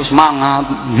gede ya semangat.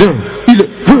 La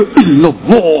ilaha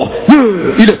illallah. La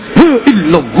ilaha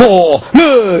illallah.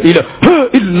 La ilaha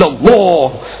illallah.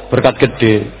 Berkat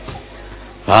gede.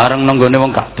 Bareng nenggone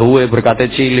wong gak duwe berkate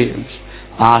cilik.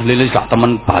 Ahli gak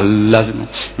temen balas.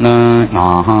 Nah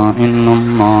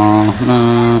innallah.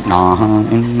 Nah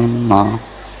innallah.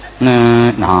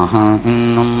 Nah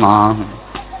innallah.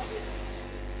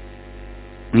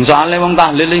 Misale wong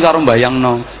tahlil iki karo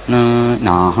mbayangno. Nah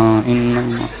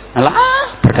innallah.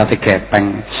 Alah berkate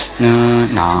gepeng.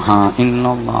 Nah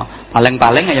innallah.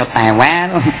 Paling-paling ya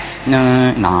tewel.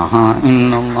 Nah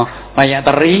innallah. Kaya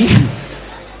teri.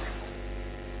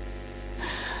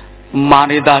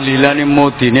 Mari tahlilan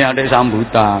modine adek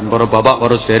sambutan. Para bapak,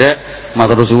 para sederek,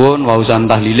 matur suwun wausan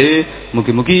tahlile.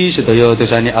 Mugi-mugi sedaya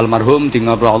dosane almarhum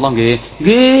dingapura Allah nggih.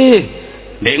 Nggih.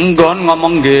 Nek nggon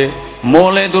ngomong nggih.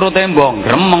 Mulai turu tembong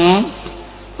gremeng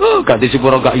gak di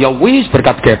sepuro gak ya wis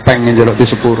berkat gepeng yang njaluk di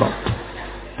sepuro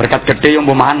berkat gede yang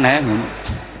maneh.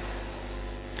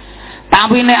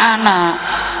 Tapi nek anak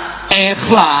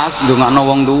ikhlas ndongakno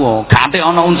wong tuwa gak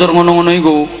ana unsur ngono-ngono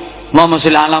iku. Allahumma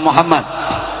sholli ala Muhammad.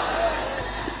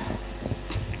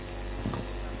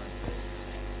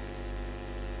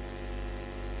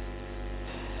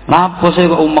 Napa sih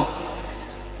kok umek?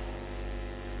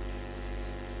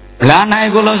 Lah anake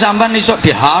kula sampean iso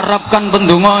diharapkan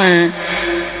pendongae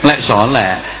lek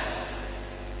saleh.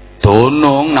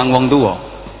 Donong nang wong tuwa.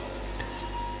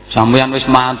 Sampeyan wis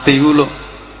mati ku lho.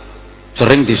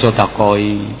 Sering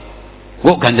disedakoi.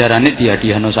 Kok ganjarane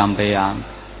dihadiahno sampeyan.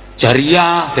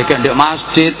 Jariah dekek ndek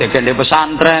masjid, dekek ndek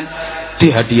pesantren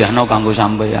dihadiahno kanggo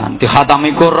sampeyan.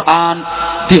 Dikhatami Quran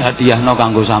dihadiahno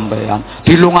kanggo sampeyan.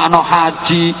 Dilungakno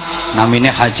haji namine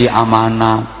haji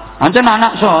amanah. Ancen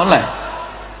anak saleh.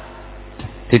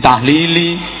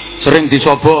 Ditahlili, sering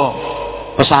disobo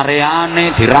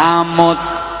pesareane, diramut,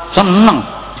 seneng.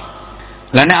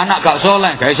 Lah nek anak gak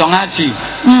soleh, gak iso ngaji.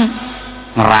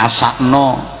 Ngrasakno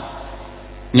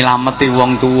nyelameti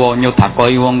wong tuwa,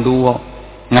 nyodakoi wong tuwa.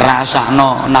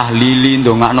 Ngrasakno nahlili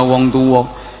ndongakno wong tuwa.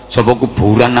 Sapa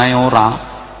kuburan ae ora.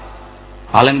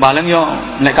 Paling-paling yo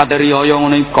nek kate riyaya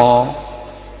ngono iko.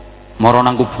 Mara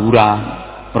nang kuburan.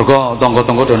 Mergo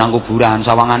tangga-tangga do nang kuburan,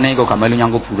 sawangane kok gak melu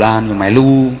nyang kuburan, yo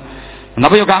melu.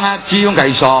 Tapi yo gak ngaji, yo gak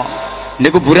iso.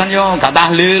 Nek kuburan yo gak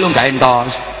tahlil, yo gak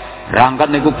entos.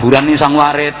 berangkat ning kuburan ning sang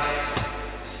warit.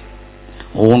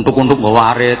 Untuk nggawa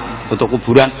warit, untuk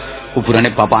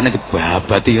kuburane bapakne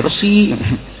dibabati resi.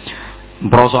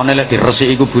 Prosone lek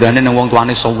diresiki kuburane ning wong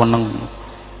tuane seneng.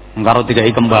 Karo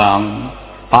dikai kembang.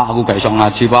 Pak aku gak iso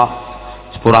ngaji, Pak.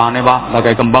 Sepurane, Pak, tak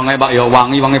gawe kembang ae, Pak, ya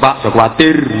wangi-wangi, Pak, aja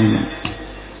kuwatir.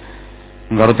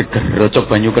 Karo digerocok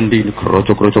banyu kendi,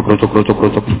 gerocok.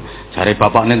 Jare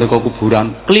bapakne teko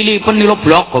kuburan, klilipen lho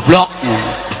blok, goblok.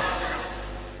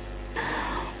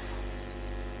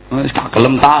 Wis gak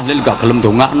gelem tahlil, gak gelem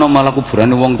ndongakno, malah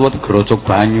kuburane wong tua digerocok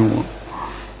banyu.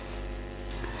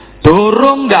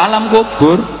 Durung dalam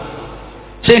kubur.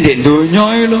 Sing ndek donya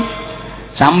iki lho.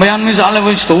 Sampeyan misale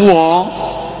wis tuwa,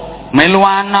 melu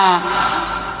anak.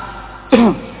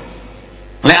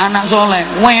 Lek anak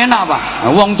soleh, enak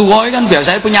Pak. Wong tua kan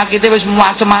biasanya penyakitnya wis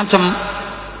macem-macem.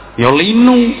 Ya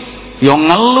linu, ya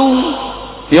ngelu,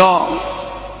 ya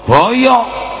boyok,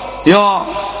 ya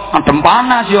adem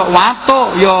panas, ya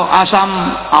watuk, ya asam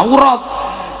aurat.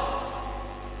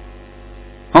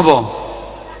 Apa?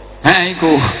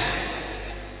 Iku.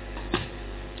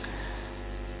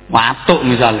 Watuk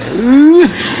misalnya.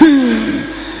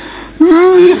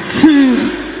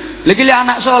 Lagi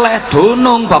anak soleh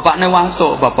dunung bapakne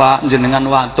watuk, bapak jenengan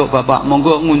watuk, bapak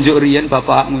monggo ngunjuk riyen,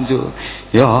 bapak ngunjuk.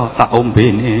 Ya tak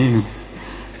ombene.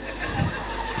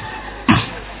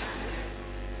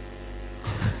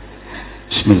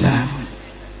 Bismillah.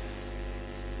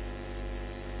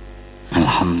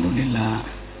 Alhamdulillah.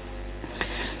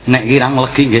 Nek kirang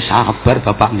legi nggih sabar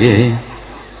bapak nggih.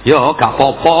 Ya gak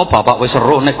apa-apa bapak wis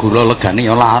seru nek gula legane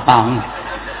ya latang.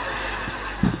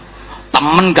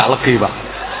 Temen gak legi, Pak.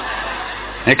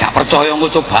 Nek gak percaya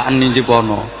engko cobaan iki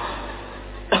pono.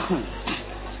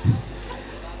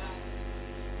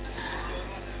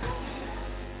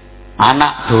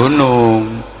 Anak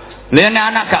dunung. Lha nek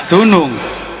anak gak dunung,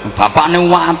 bapakne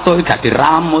watuk gak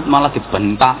diramut malah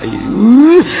dibentaki.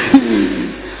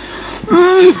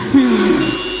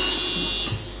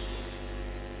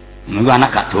 Niku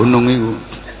anak gak dunung iku.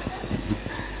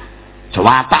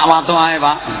 Watak-watuk ae,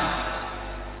 Pak.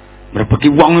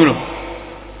 Mbrebeki wong iki lho.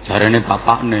 Jarene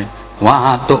bapakne,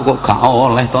 watuk kok gak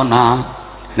oleh to nak.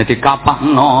 Nek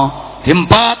dikapakno,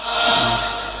 diempet.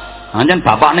 Anjen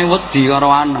bapakne wedi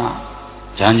karo anak.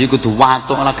 Janji kudu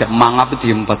watuk lagi mangap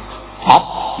diempet. Hop.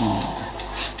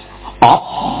 Hop.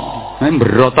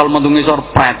 Mbrotol metu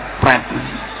ngisor pret.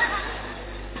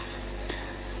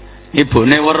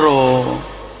 Ibune weruh.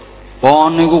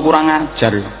 Oh niku kurang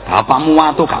ajar. Bapakmu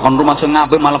watuk gak kon rumah sing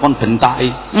apik malah kon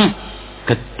bentaki.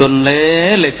 Gedun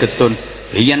lele gedun.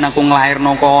 Biyen aku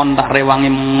nglairno kon tak rewangi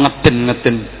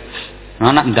ngeden.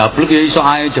 Anak ndablek ya iso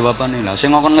ae jawabane. Lah sing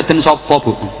ngokon ngeden sapa,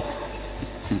 Bu?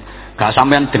 Gak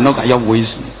sampean deno gak ya wis.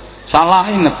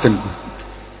 Salahe ngeden.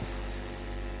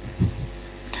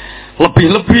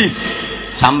 Lebih-lebih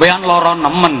sampean lara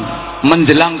nemen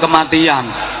menjelang kematian.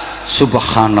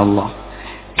 Subhanallah.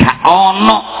 Gak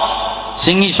ono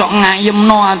sing iso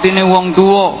ngayemno atine wong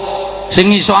tuwa. Sing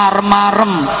iso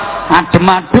arem-arem,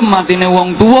 adem-adem atine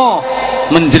wong tuwa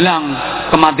menjelang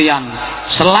kematian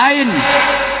selain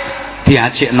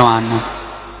diajekno anak,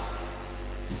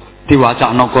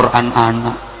 diwacakno Quran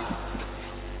anak,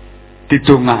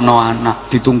 didongakno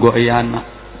anak, ditunggoki anak,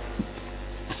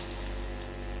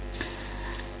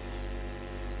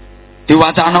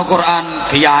 diwacakno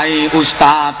Quran kiai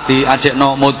ustaz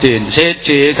diajekno mudin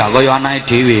seje gak kaya anake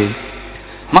dhewe.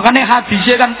 Makanya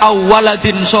hadisnya kan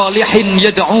awaladin solihin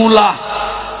yad'ulah,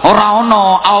 ora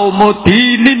ana au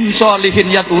mudinin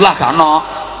solihin yad'ulah kana,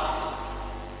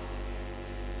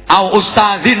 au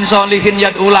ustazin solihin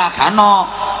yad'ulah kana,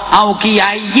 au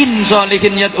kiaiin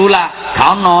solihin yad'ulah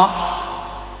kana,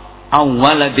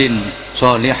 awaladin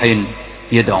solihin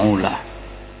yad'ulah.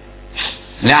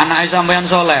 Lah anake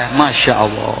sampeyan soleh, masya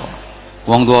Allah.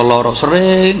 Wong tua loro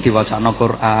sering diwacana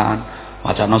Quran,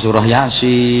 wacana surah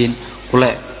Yasin.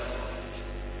 Kulek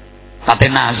kate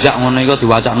nazak ngono iku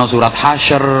diwacana surat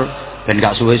Hasyr ben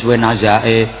gak suwe-suwe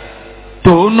nazake.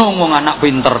 Dunung wong anak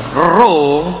pinter,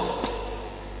 ero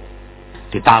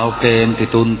ditalken,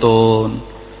 dituntun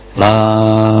la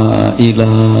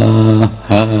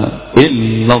ilaha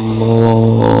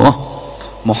illallah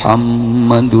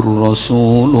Muhammadur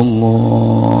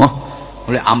Rasulullah.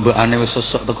 Oleh ambekane wis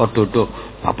sesek teko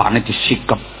dodok, bapakne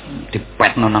disikep,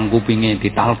 dipetno nang kupinge,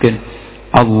 ditalken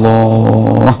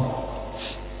Allah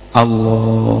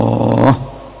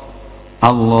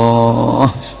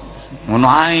ngono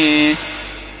ae,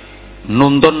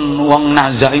 nuntun wong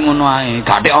nazaki ngono ae,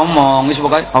 gak omong wis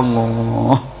pokoke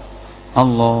Allah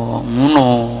ngono,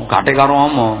 gak karo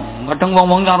omong. Kadang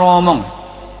wong karo omong,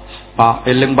 Pak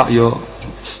eling Pak yo,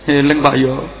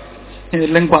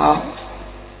 Eling Pak.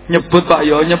 Nyebut Pak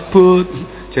ya nyebut.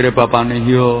 Jare bapane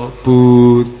yo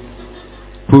but.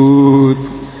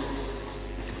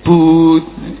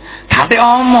 Kate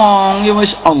omong ya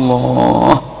wis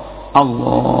Allah.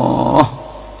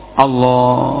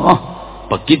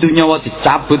 Begitu nyawa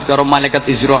dicabut karo malaikat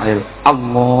Israel.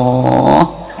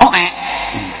 Allah.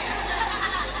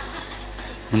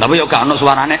 Tapi ya gak ono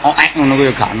suarane ngono ku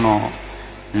ya gak ono.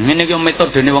 Ngene iki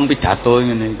metodene wong pidato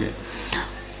ngene iki.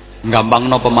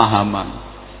 Gampangno pemahaman.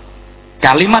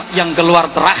 Kalimat yang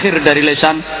keluar terakhir dari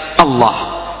lisan Allah,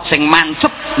 sing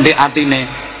mancep ndek atine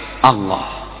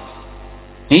Allah.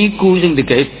 Iku sing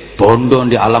digawe bondo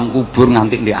di alam kubur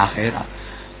nganti di akhirat.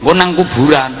 Engko nang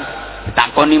kuburan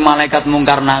ditakoni malaikat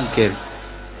mungkar nakir.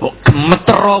 Kok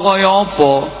gemeter kaya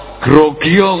apa?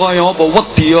 Grogi kaya apa?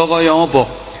 Wedi kaya apa?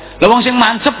 Lah wong sing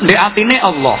mancep ndek atine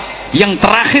Allah, yang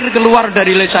terakhir keluar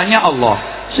dari lisannya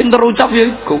Allah, sing terucap ya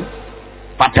iku.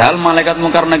 Padahal malaikat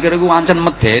mungkar nakir iku ancen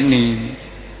medeni.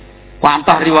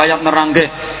 Pantah riwayat nerangke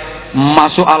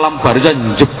masuk alam barzah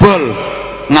jebol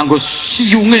nganggo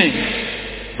siunge.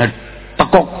 Nah,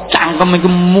 teko cangkem iku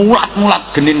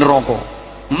mulat-mulat geni neraka.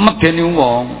 Medeni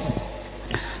wong.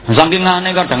 Saking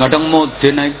aneh kadang-kadang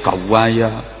moden ae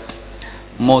gawaya.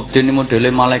 Moden iki modele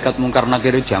malaikat mungkar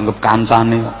nakir dianggap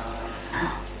kancane.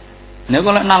 Nek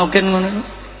kok nalken ngono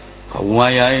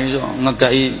gawaya iso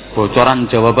ngekaki bocoran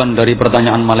jawaban dari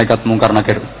pertanyaan malaikat mungkar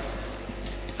nakir.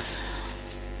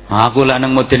 Aku lek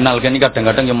nang moden nalken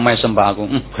kadang-kadang yo mesem Pak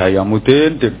aku. Gaya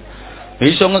moden.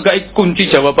 Iso ngekaki kunci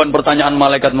jawaban pertanyaan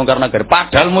malaikat mungkar nakir.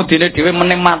 Padahal modine dhewe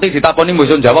meneng mati ditakoni mbok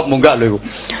iso jawab munggah lho iku.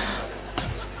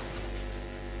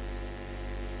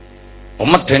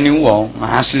 Medeni wong,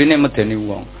 asline medeni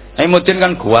wong. Moden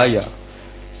kan gaya.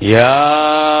 Ya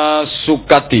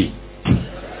Sukati.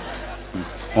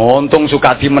 Untung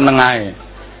Sukati meneng ae.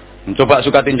 Coba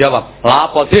Sukati jawab. Lah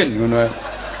apa Din ngono ae.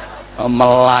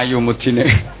 Melayu medine.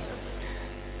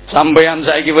 Sampeyan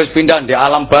saiki wis pindah di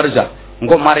alam barzah.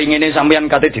 Engko mari ngene sampeyan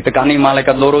kate ditekani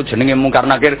malaikat loro jenenge mungkar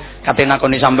nakir kate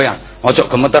nakoni sampeyan. Ojo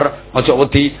gemeter, ojo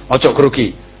wedi, ojo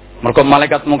grogi. Mergo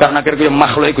malaikat mungkar nakir kuwi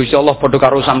makhluk Gusti Allah padha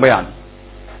karo sampeyan.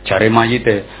 Jare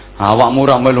mayite, awakmu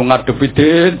ra melu ngadepi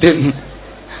Din.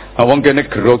 Wong kene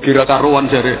grogi ra karuan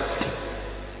jare.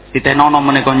 Ditenono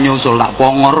menika nyusul tak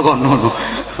pongor kono.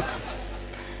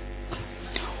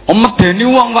 Medeni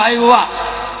wong wae wae.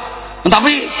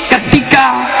 Tapi ketika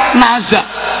nazak,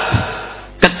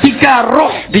 ketika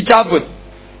roh dicabut,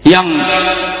 yang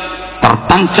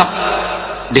tertancap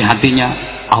di hatinya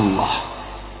Allah,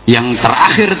 yang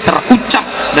terakhir terucap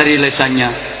dari lisannya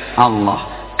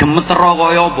Allah, gemeter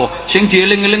kaya apa sing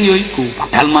dieling-eling ya iku.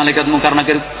 Padahal malaikat mungkar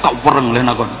nakir kok wereng lho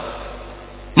nakon.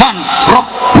 Man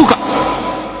rabbuka,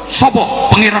 sapa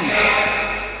pangeran?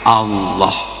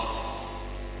 Allah.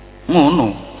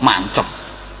 Ngono mancep.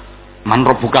 Man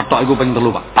rabbuka tok iku ping 3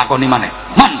 Pak. Takoni maneh.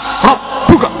 Man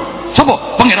rabbuka,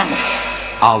 sapa pangeran?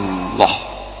 Allah.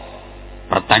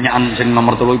 Pertanyaan sing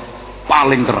nomor 3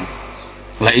 paling keren.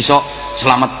 Lah iso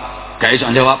selamat, gak iso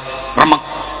jawab remek.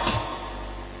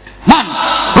 Man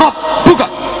rabbuka,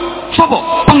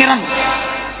 sapa pangeran?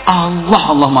 Allah.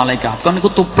 Allah malaikat kan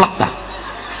iku tuplak ta.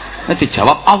 Nek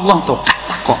dijawab Allah to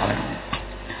kok.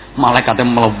 Malaikate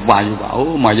mlebu Pak.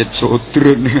 Oh mayit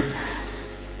sodron.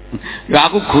 Ya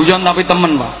aku guyon tapi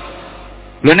temen Pak.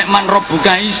 Lho nek man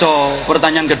rabbuka iso,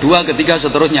 pertanyaan kedua, ketiga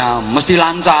seterusnya mesti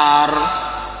lancar.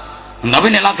 Tapi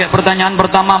nek lagi pertanyaan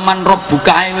pertama man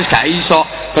rabbuka wis gak iso,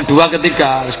 kedua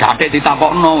ketiga wis gathik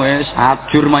ditakokno wis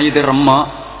ajur mayite remek.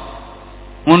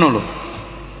 Ngono lho.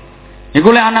 Iku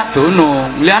lek anak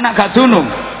dunung, lek anak gak dunung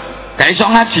gak iso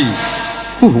ngaji.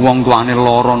 Wong tuane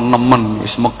lara nemen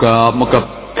wis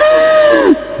megap-megap.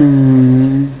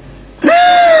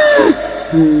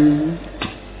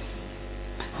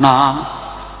 Nah,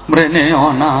 mrene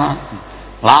ana.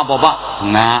 Lapo Pak?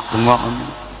 Nah, bengok.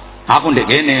 Aku ndek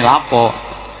kene lapo?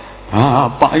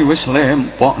 Bapak wis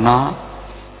lempok nak.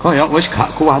 Kaya wis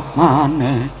gak kuat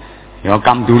maneh. Ya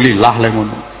alhamdulillah le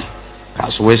ngono.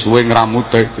 Gak suwe-suwe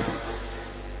ngramute.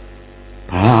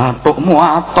 Batukmu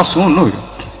atos ngono ya.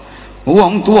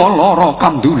 Wong tuwa lara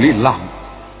alhamdulillah.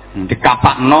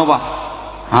 Dikapakno Pak.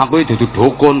 Aku dudu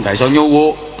dukun, gak iso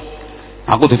nyuwuk.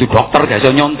 Aku dudu dokter, gak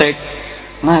iso nyontek.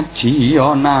 Ngaji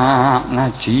yo nak,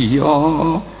 ngaji yo.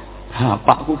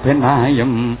 Bapakku ben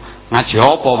ayem. Ngaji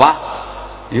apa, Pak?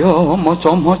 Yo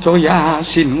maca-maca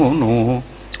Yasin ngono.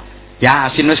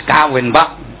 Yasin wis kawin, Pak.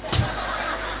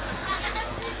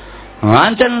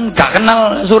 Ancen gak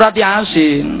kenal surat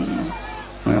Yasin.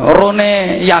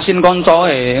 Rone Yasin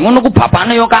koncoe. Ngono ku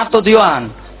bapakne yo katut yo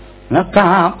an. Nah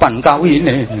kapan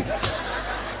kawine?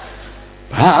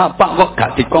 Bapak kok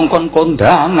gak dikongkon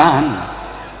kondangan.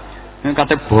 Ini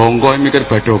kata bongko mikir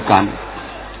badokan.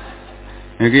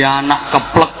 Iki anak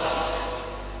keplek.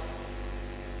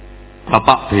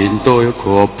 Bapak bento ya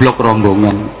goblok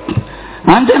rombongan.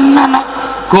 Anjen anak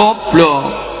goblok.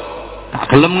 Tak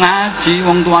gelem ngaji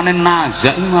wong tuane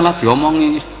nazak malah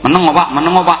diomongi. Meneng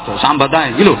Pak, sambat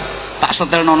ae iki lho. Tak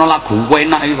setelnono lagu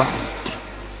enak iki, Pak.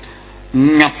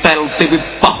 Nyetel TV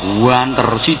pahuan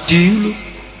tersidi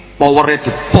powere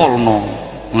dipolno.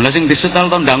 Mulai sing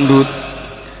disetel to dangdut.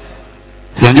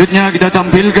 Selanjutnya kita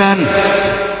tampilkan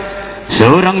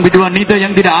seorang bidu wanita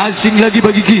yang tidak asing lagi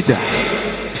bagi kita.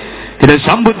 Kita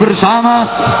sambut bersama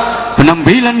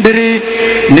penampilan dari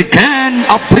Niken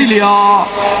Aprilia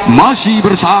masih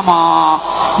bersama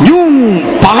New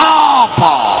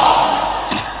Palapa.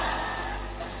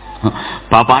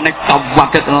 Bapaknya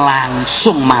kawaget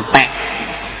langsung mate.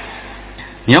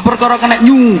 Ya perkara kena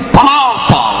New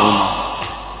Palapa.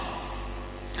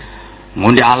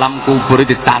 Ngundi alam kubur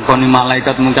ditakoni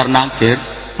malaikat mungkar nakir,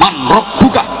 "Man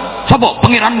rabbuka?" Sapa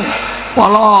pangeranmu?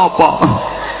 Palapa.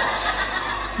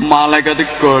 Malaikat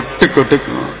godhek-godhek.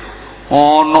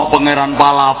 Ono pangeran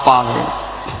Palapa.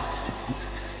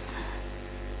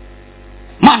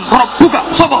 Man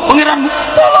rabbuka? Sapa pangeranmu?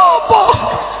 Palapa.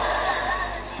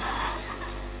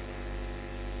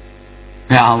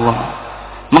 Ya Allah.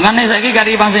 Makanya saiki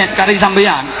kari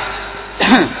sampeyan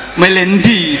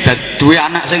melendi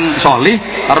dua anak sing solih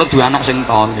karo dua anak sing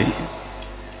toli.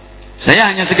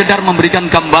 Saya hanya sekedar memberikan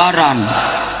gambaran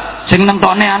sing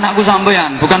nentokne anakku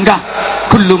sampeyan. Bukankah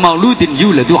kullu mauludin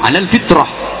yuladu 'alal fitrah?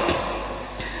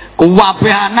 Kuwabe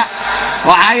anak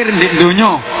lahir di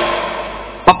donya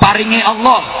peparinge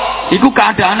Allah iku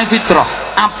keadaane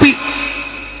fitrah, apik.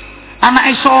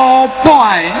 Anake sapa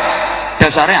ae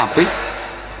dasare apik.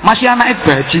 Masih anake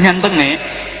bajingan tenge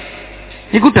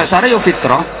iku dasare ya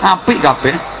fitrah, apik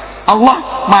kabeh.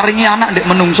 Allah maringi anak ndek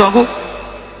menungso ku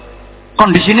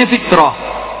kondisine fitrah.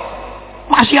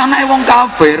 Masih anake wong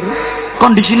kafir,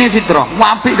 kondisine fitrah,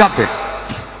 apik kabeh.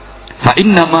 Fa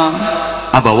innama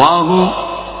abawahu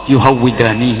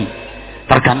yuhawwidanihi.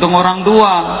 Tergantung orang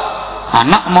tua.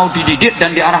 Anak mau dididik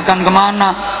dan diarahkan kemana.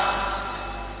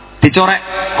 Dicorek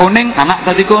kuning, anak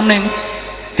tadi kuning.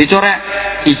 Dicorek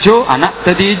ijo, anak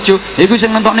tadi ijo. Iku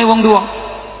sing nentokne wong tua.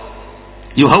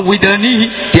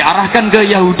 Yuhawwidanihi, diarahkan ke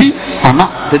Yahudi,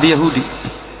 anak tadi Yahudi.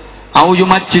 Au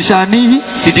yumajjisani,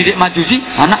 dididik majusi,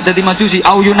 anak jadi majusi.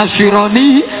 Au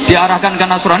yunasirani, diarahkan ke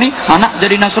Nasrani, anak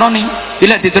jadi Nasrani.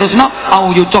 Bila diterusno,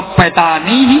 au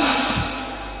yucopetani,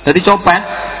 jadi copet.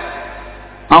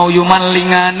 Au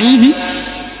yumalingani,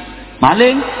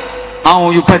 maling.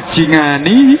 Au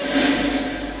yubajingani,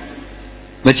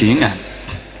 bajingan.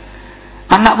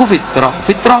 Anakku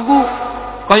fitrahku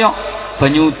koyok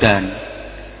banyu udan,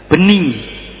 bening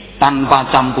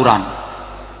tanpa campuran,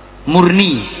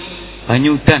 murni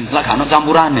banyu udan, lah gak ono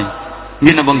campurane.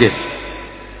 Nggih napa nggih?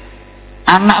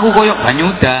 Anakku koyok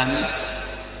banyu udan.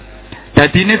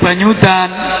 Dadine banyu udan.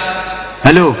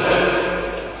 Halo.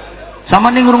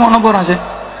 Samane ngrungokno apa ora sih?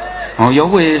 Oh ya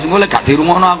wis, engko lek gak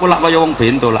dirungokno aku lak kaya wong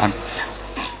bento lan.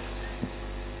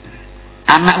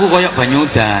 Anakku koyok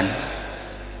banyu udan.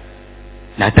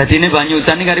 Nah dadine banyu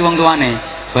udan iki kari wong tuane.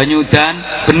 Banyu udan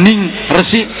bening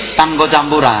resik tanpa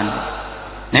campuran.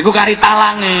 Niku kari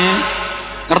talange.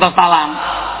 Ngertos talang?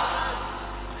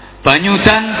 Banyu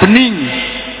udan bening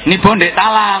nibo ndek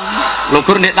talang,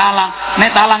 lugur ndek talang.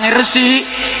 Nek talange resik,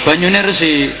 banyune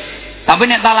resik. Tapi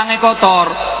nek talange kotor,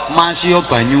 masih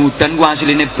banyu udan ku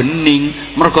asline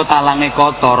bening, mergo talange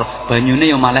kotor, banyune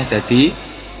yo malah dadi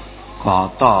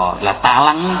kotor. Lah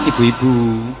talang ibu-ibu.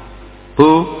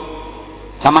 Bu,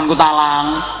 sampean ku talang.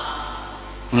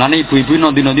 Mulane ibu-ibu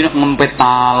nondi-nondi ngempet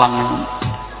talang.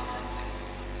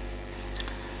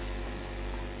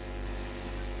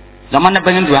 Zaman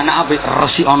pengen dua anak apik,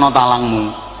 resik ana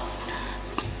talangmu.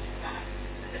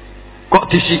 Kok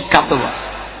disikat to, Pak?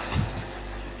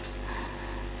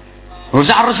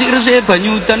 Sak resik-resik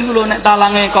banyu udan ku lho nek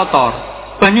talange kotor.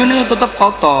 Banyune tetep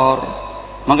kotor.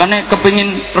 Makane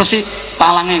kepengin resik,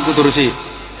 talange kudu resik.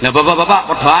 Lah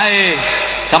bapak-bapak padha ae.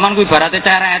 Saman ku ibarate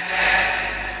ceret.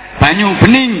 Banyu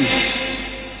bening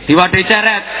diwadhi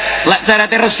ceret. Lek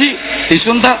cerete resik,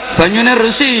 disuntek banyune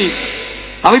resik.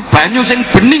 Tapi banyu sing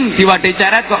bening diwadhi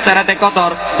ceret kok cerete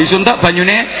kotor, disuntek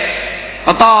banyune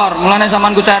kotor. Mulane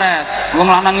sampean ku ceret. Wong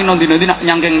lanang iki nondi-nondi nak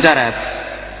nyangking ceret.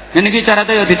 Ngene iki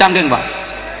cerete ya ditangking, Pak.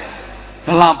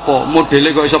 Lapo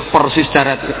modele kok iso persis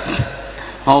ceret.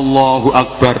 Allahu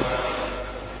Akbar.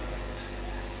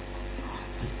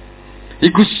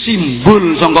 Iku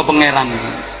simbol sangka pangeran.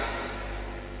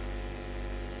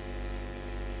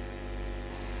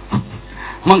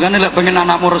 Mangkane lek pengen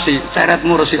anakmu resik,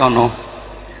 ceretmu resik ana.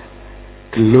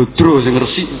 Glodro sing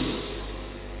resik.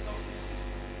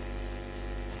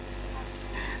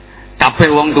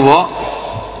 Kabeh wong tuwa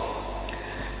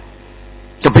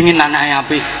kepengin anake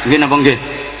apik, nggih napa nggih?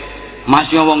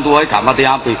 Masya wong tuwae gak pati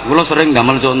apik. Kula sering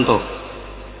damel contoh.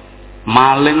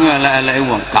 Maling elek-eleke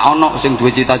wong, gak ono sing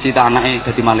duwe cita-cita anake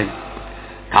dadi maling.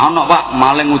 Gak ono Pak,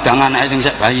 maling ngudang anake sing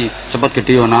sek bayi, cepet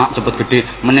gedhe yo nak, cepet gedhe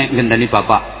menek ngenteni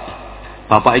bapak.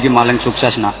 Bapak iki maling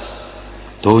sukses nak.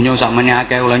 Donya sakmene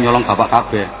akeh oleh nyolong bapak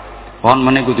kabeh. Kon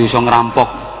meneh kudu iso ngrampok.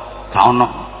 Gak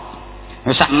ono.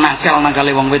 Wis sak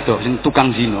nakal-nakale wong wedok sing tukang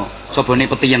zina, sobone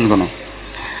petiyen kono.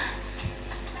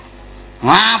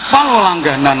 Ngapal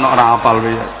langganan kok ora apal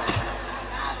piye.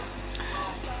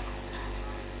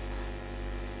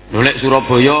 Lek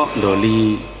Surabaya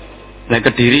ndoli, lek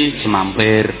Kediri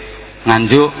semampir,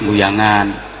 Nganjuk guyangan,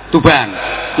 Tuban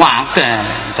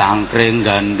wakeh, cangkring,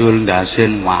 gandul,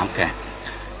 dasin wakeh.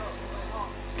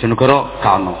 Jenegara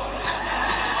kano.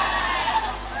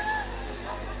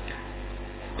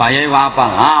 Payai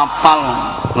wapal, apal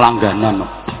langganan.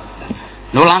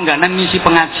 Lho langganan ngisi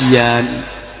pengajian.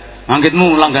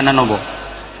 Anggitmu langganan apa?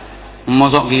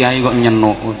 Mosok kiai kok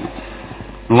nyenuk.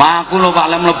 Wah aku lho Pak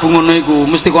lek mlebu ngono iku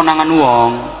mesti konangan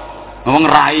wong. Wong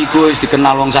rai ku wis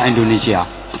dikenal wong sak Indonesia.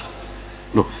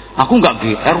 Loh, aku enggak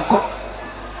GR kok.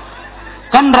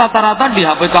 Kan rata-rata di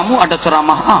HP kamu ada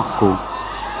ceramah aku.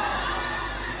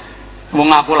 Wong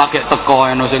aku lagi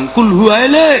teko eno sing kul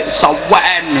huwaile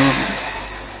sawen.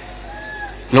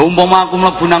 Lha umpama aku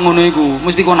mlebu nang ngono iku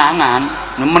mesti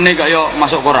konangan, nemene kaya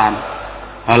masuk koran.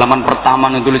 Halaman pertama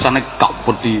yang tulisannya Kak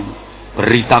Peti,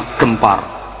 berita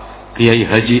gempar. Kiai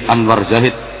Haji Anwar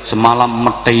Zahid semalam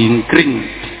metingkring.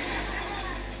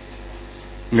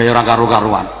 Nggak ora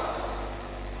karu-karuan.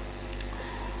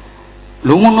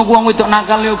 Lu ngono ku wong wedok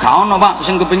nakal yo gak ono, Pak.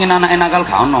 Sing kepengin anake nakal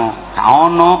gak ono. Gak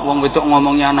ono wong wedok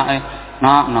ngomongi anake,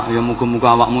 "Nak, ya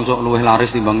muga-muga awakmu sok luwih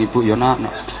laris timbang ibu ya, Nak.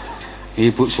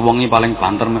 Ibu suwengi paling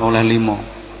banter mek oleh 5.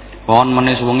 Kon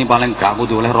meneh suwengi paling gak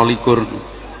kudu oleh 22."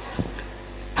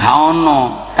 Gak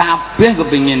ono, kabeh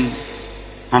kepengin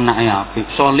anake apik,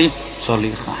 solih,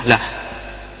 solihah. Lah,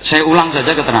 saya ulang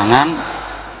saja keterangan,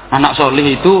 anak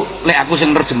solih itu lek aku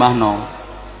sing nerjemahno.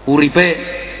 Uripe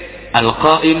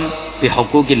al-qaim bi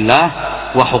huquqillah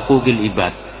wa huquqil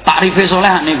ibad. Takrife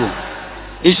soleh niku.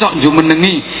 Iso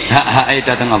jumenengi hak-hake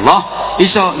dhateng Allah,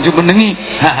 iso jumenengi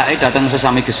hak-hake dhateng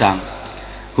sesami gesang.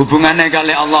 Hubungannya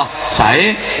kali Allah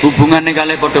sae, hubungannya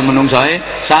kali padha menungsae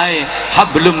sae.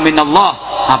 Hablum minallah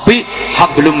api,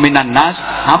 hablum minan nas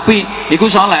api,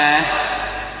 iku saleh.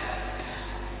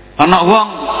 Ana wong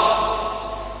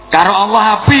karo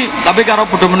Allah api tapi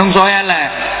karo padha menungsae elek,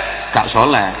 gak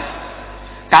saleh.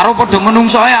 Karo padha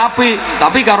menungsae api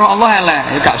tapi karo Allah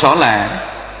elek, gak saleh.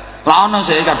 Lah ana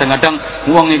sih kadang-kadang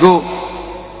wong iku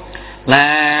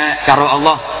lek karo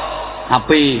Allah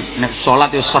api nek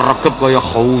salat yo sregep kaya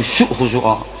khusyuk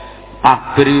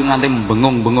takbir nganti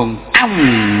bengung-bengung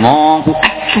Allahu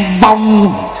akbar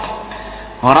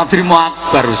ora trimo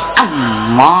akbar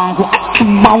Allahu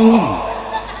akbar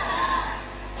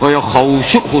kaya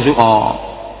khusyuk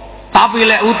tapi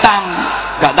lek utang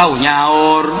gak tahu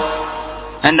nyaur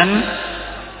enten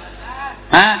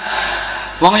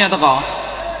wong ya teko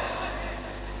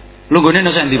lu gone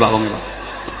nek endi Pak wong iki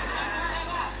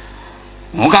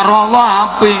karo Allah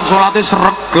apik, salate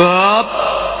sregep,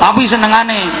 tapi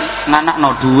senengane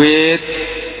nganakno duit,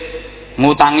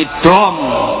 ngutangi dom,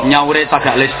 nyaure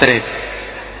tagak listrik.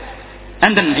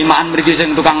 Enten imaan mriki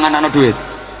sing tukang nganakno duit.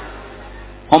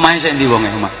 Omahe sing ndi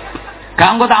wonge, Mas?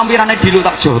 Gak engko tak ampirane dilu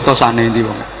tak jotosane ndi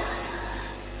wonge.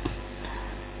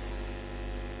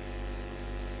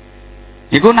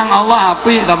 Iku nang Allah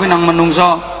apik, tapi nang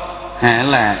menungso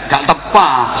elek, gak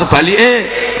tepak, sebalike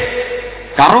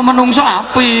karo menungso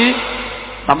api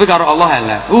tapi karo Allah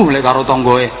elek. Lek karo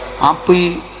tanggoe api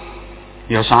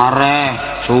ya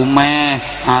sareh, sumeh,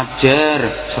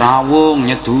 ajer, serawung,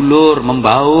 nyedulur,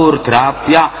 membaur,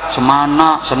 grabyak,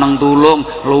 semana, seneng tulung,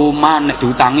 luman nek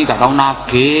diutangi gak tau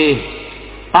nagih.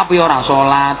 Tapi ora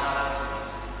salat.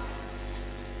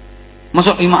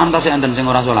 Masuk iman tasih enten sing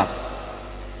ora salat.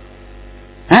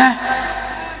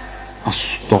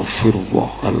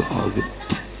 Astagfirullahaladzim.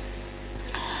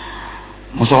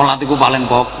 Sholat itu paling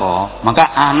pokok.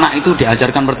 Maka anak itu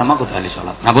diajarkan pertama kudu ahli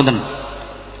sholat. Ngapunten.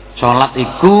 Sholat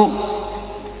itu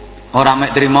orang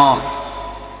mek trimo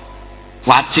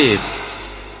wajib,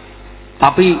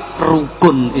 tapi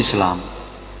rukun Islam.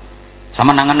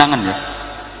 Sama nangan-nangan ya.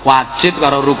 Wajib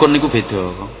karo rukun itu beda.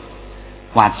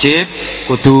 Wajib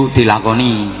kudu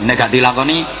dilakoni. Nek gak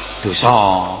dilakoni dosa.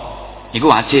 Iku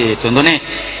wajib. Contohnya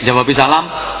jawab salam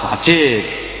wajib.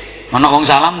 Ana wong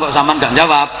salam kok sampean gak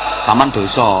jawab, sampean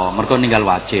dosa, mergo ninggal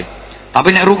wajib.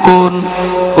 Tapi nek rukun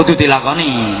kudu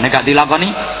dilakoni. Nek gak dilakoni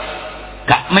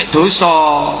gak mek dosa.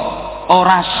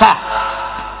 Ora sah.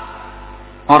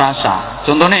 Ora sah.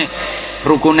 Contohnya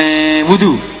rukune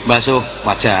wudu, basuh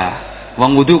wajah.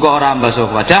 Wong wudu kok ora basuh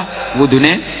wajah,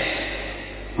 wudune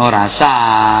ora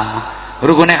sah.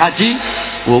 Rukune haji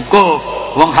wukuf.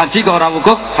 Wong haji kok ora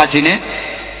wukuf, hajine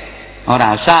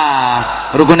ora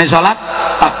sah. Rukune salat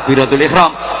takbiratul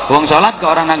ihram. Wong salat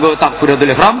kok ora nganggo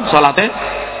takbiratul ihram, salate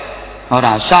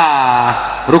ora sah.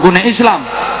 Rukune Islam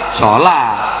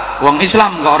salat. Wong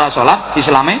Islam kok ora salat,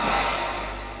 islame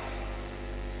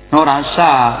ora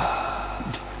sah.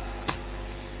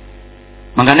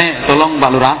 Makanya tolong Pak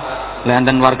Lurah, lek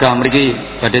enten warga mriki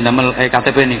badhe ndamel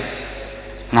KTP nih.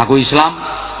 Ngaku Islam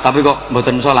tapi kok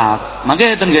mboten salat.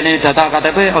 Mangke ten ngene data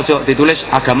KTP ojo ditulis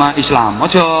agama Islam.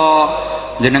 Ojo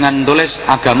jenengan tulis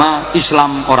agama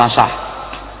Islam ora sah.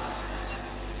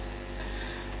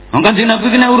 Mangkan dina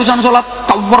begini urusan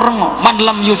salat kawereng, man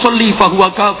lam yusolli fa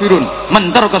huwa kafirun, man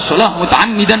taraka shalah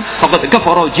muta'ammidan faqad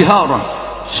kafara jiharan.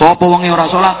 Sapa wong ora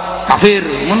salat kafir.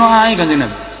 Ngono ae Kanjeng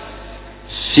Nabi.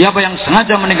 Siapa yang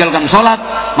sengaja meninggalkan salat,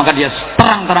 maka dia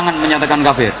terang-terangan menyatakan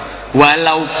kafir.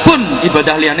 Walaupun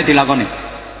ibadah liyane dilakoni.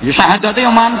 Ya syahadate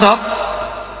yang mantap.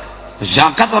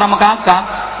 Zakat ora mekakak,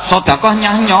 sedekah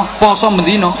nyah-nyoh, poso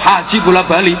mendino, haji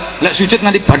bola-bali, lek sujud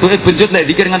nganti bathuke benjut, lek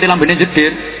zikir nganti lambene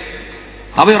jedir.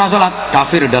 Tapi ora salat,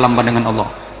 kafir dalam pandangan Allah.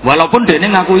 Walaupun dene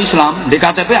ngaku Islam, di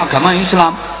KTP agama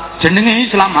Islam, jenenge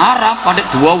Islam Arab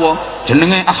padha duwawa,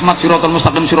 jenenge Ahmad Siratal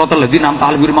Mustaqim Siratal ladzina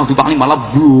an'amta 'alaihim ghairil maghdubi 'alaihim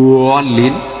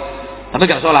waladdallin. Tapi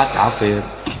gak salat, kafir.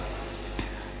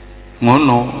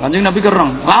 Ngono, Kanjeng Nabi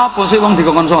kereng. Lha apa sih wong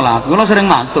dikongkon salat? Kula sering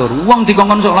matur, wong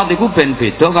dikongkon salat iku ben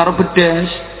beda karo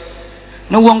bedes.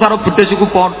 Nek wong karo bedes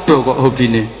iku padha kok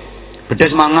hobine.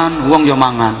 Bedes mangan, wong ya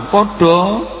mangan. Padha.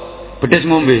 Bedes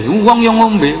ngombe, wong ya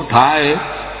ngombe, bae.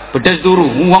 Bedes turu,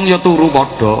 wong ya turu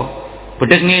padha.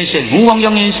 Bedes ngising, wong ya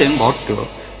ngising padha.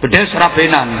 Bedes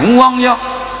rabenan, wong ya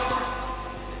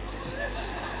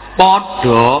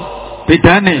padha.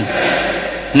 Bedane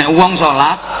nek wong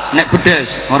salat, nek bedes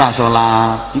ora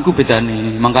salat, iku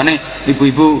bedane. Makane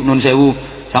ibu-ibu nun sewu,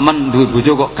 sampean duwe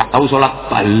bojo kok gak tau salat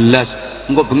balas.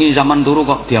 Engko bengi sampean turu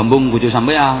kok diambung bojo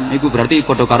sampean, iku berarti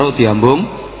padha karo diambung.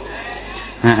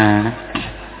 Heeh.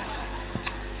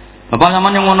 Bapak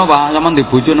sampean yang ngono, Pak, sampean di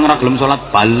bojo ning ora gelem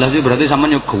salat balas iki berarti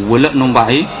sampean yo golek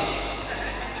numpaki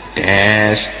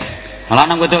des. Malah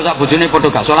nang wedok sak bojone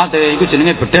padha gak salate, iku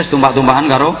jenenge bedes tumpak-tumpakan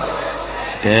karo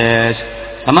des.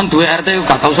 Sampeyan duwe RT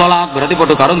gak tau salat, berarti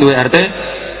padha karo duwe RT.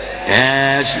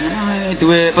 Yes,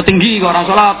 duwe petinggi kok ora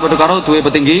salat, padha karo duwe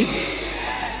petinggi.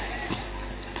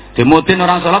 Demotin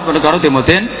orang salat padha karo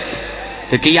demotin.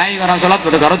 Kiai orang salat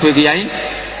padha karo duwe kiai.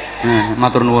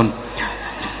 Matur nuwun.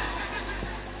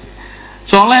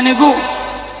 Saleh niku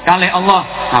kalih Allah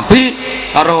apik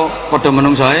karo padha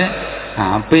menungsoe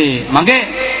apik. Mangke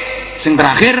sing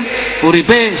terakhir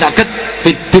uripe saged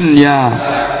fid dunya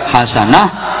hasanah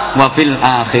wa fil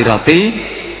akhirati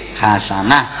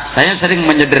hasanah. Saya sering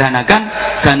menyederhanakan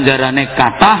ganjarane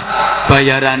kathah,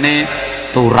 bayarane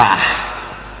turah.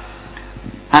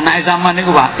 Anak zaman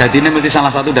niku Pak, dadine mesti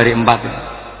salah satu dari 4.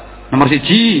 Nomor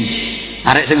 1,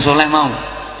 arek sing soleh mau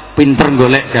pinter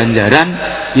golek ganjaran,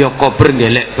 ya kober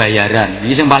golek bayaran.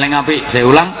 Iki sing paling apik. Saya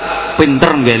ulang,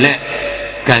 pinter golek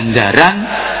ganjaran,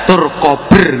 tur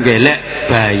kober golek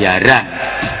bayaran.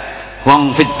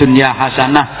 Wong fid dunya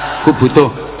hasanah ku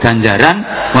butuh ganjaran,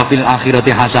 wa fil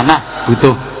akhirati hasanah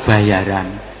butuh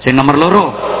bayaran. Sing nomor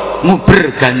 2,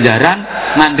 nguber ganjaran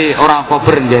nganti ora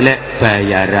kober golek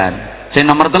bayaran. Sing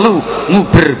nomor 3,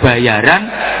 nguber bayaran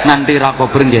nganti ora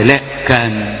kober golek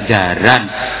ganjaran.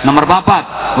 Nomor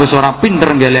 4, wis ora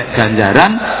pinter golek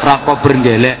ganjaran, ora kober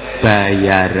golek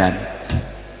bayaran.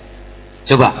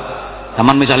 Coba,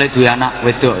 teman misalnya duwe anak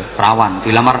wedok perawan,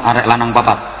 dilamar arek lanang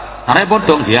 4. Arek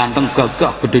podong ganteng,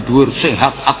 gagah, gede dhuwur,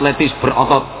 sehat, atletis,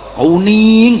 berotot,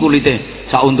 kuning kulite,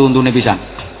 sak untu-untune pisan.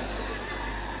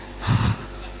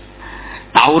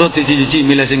 Taurut siji-siji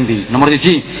milih sing ndi? Nomor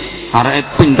 1,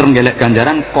 arek pinter golek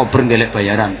ganjaran, kober golek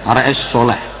bayaran. Arek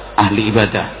saleh, ahli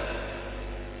ibadah.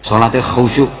 Salate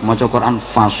khusyuk, maca Quran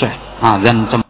fasih, azan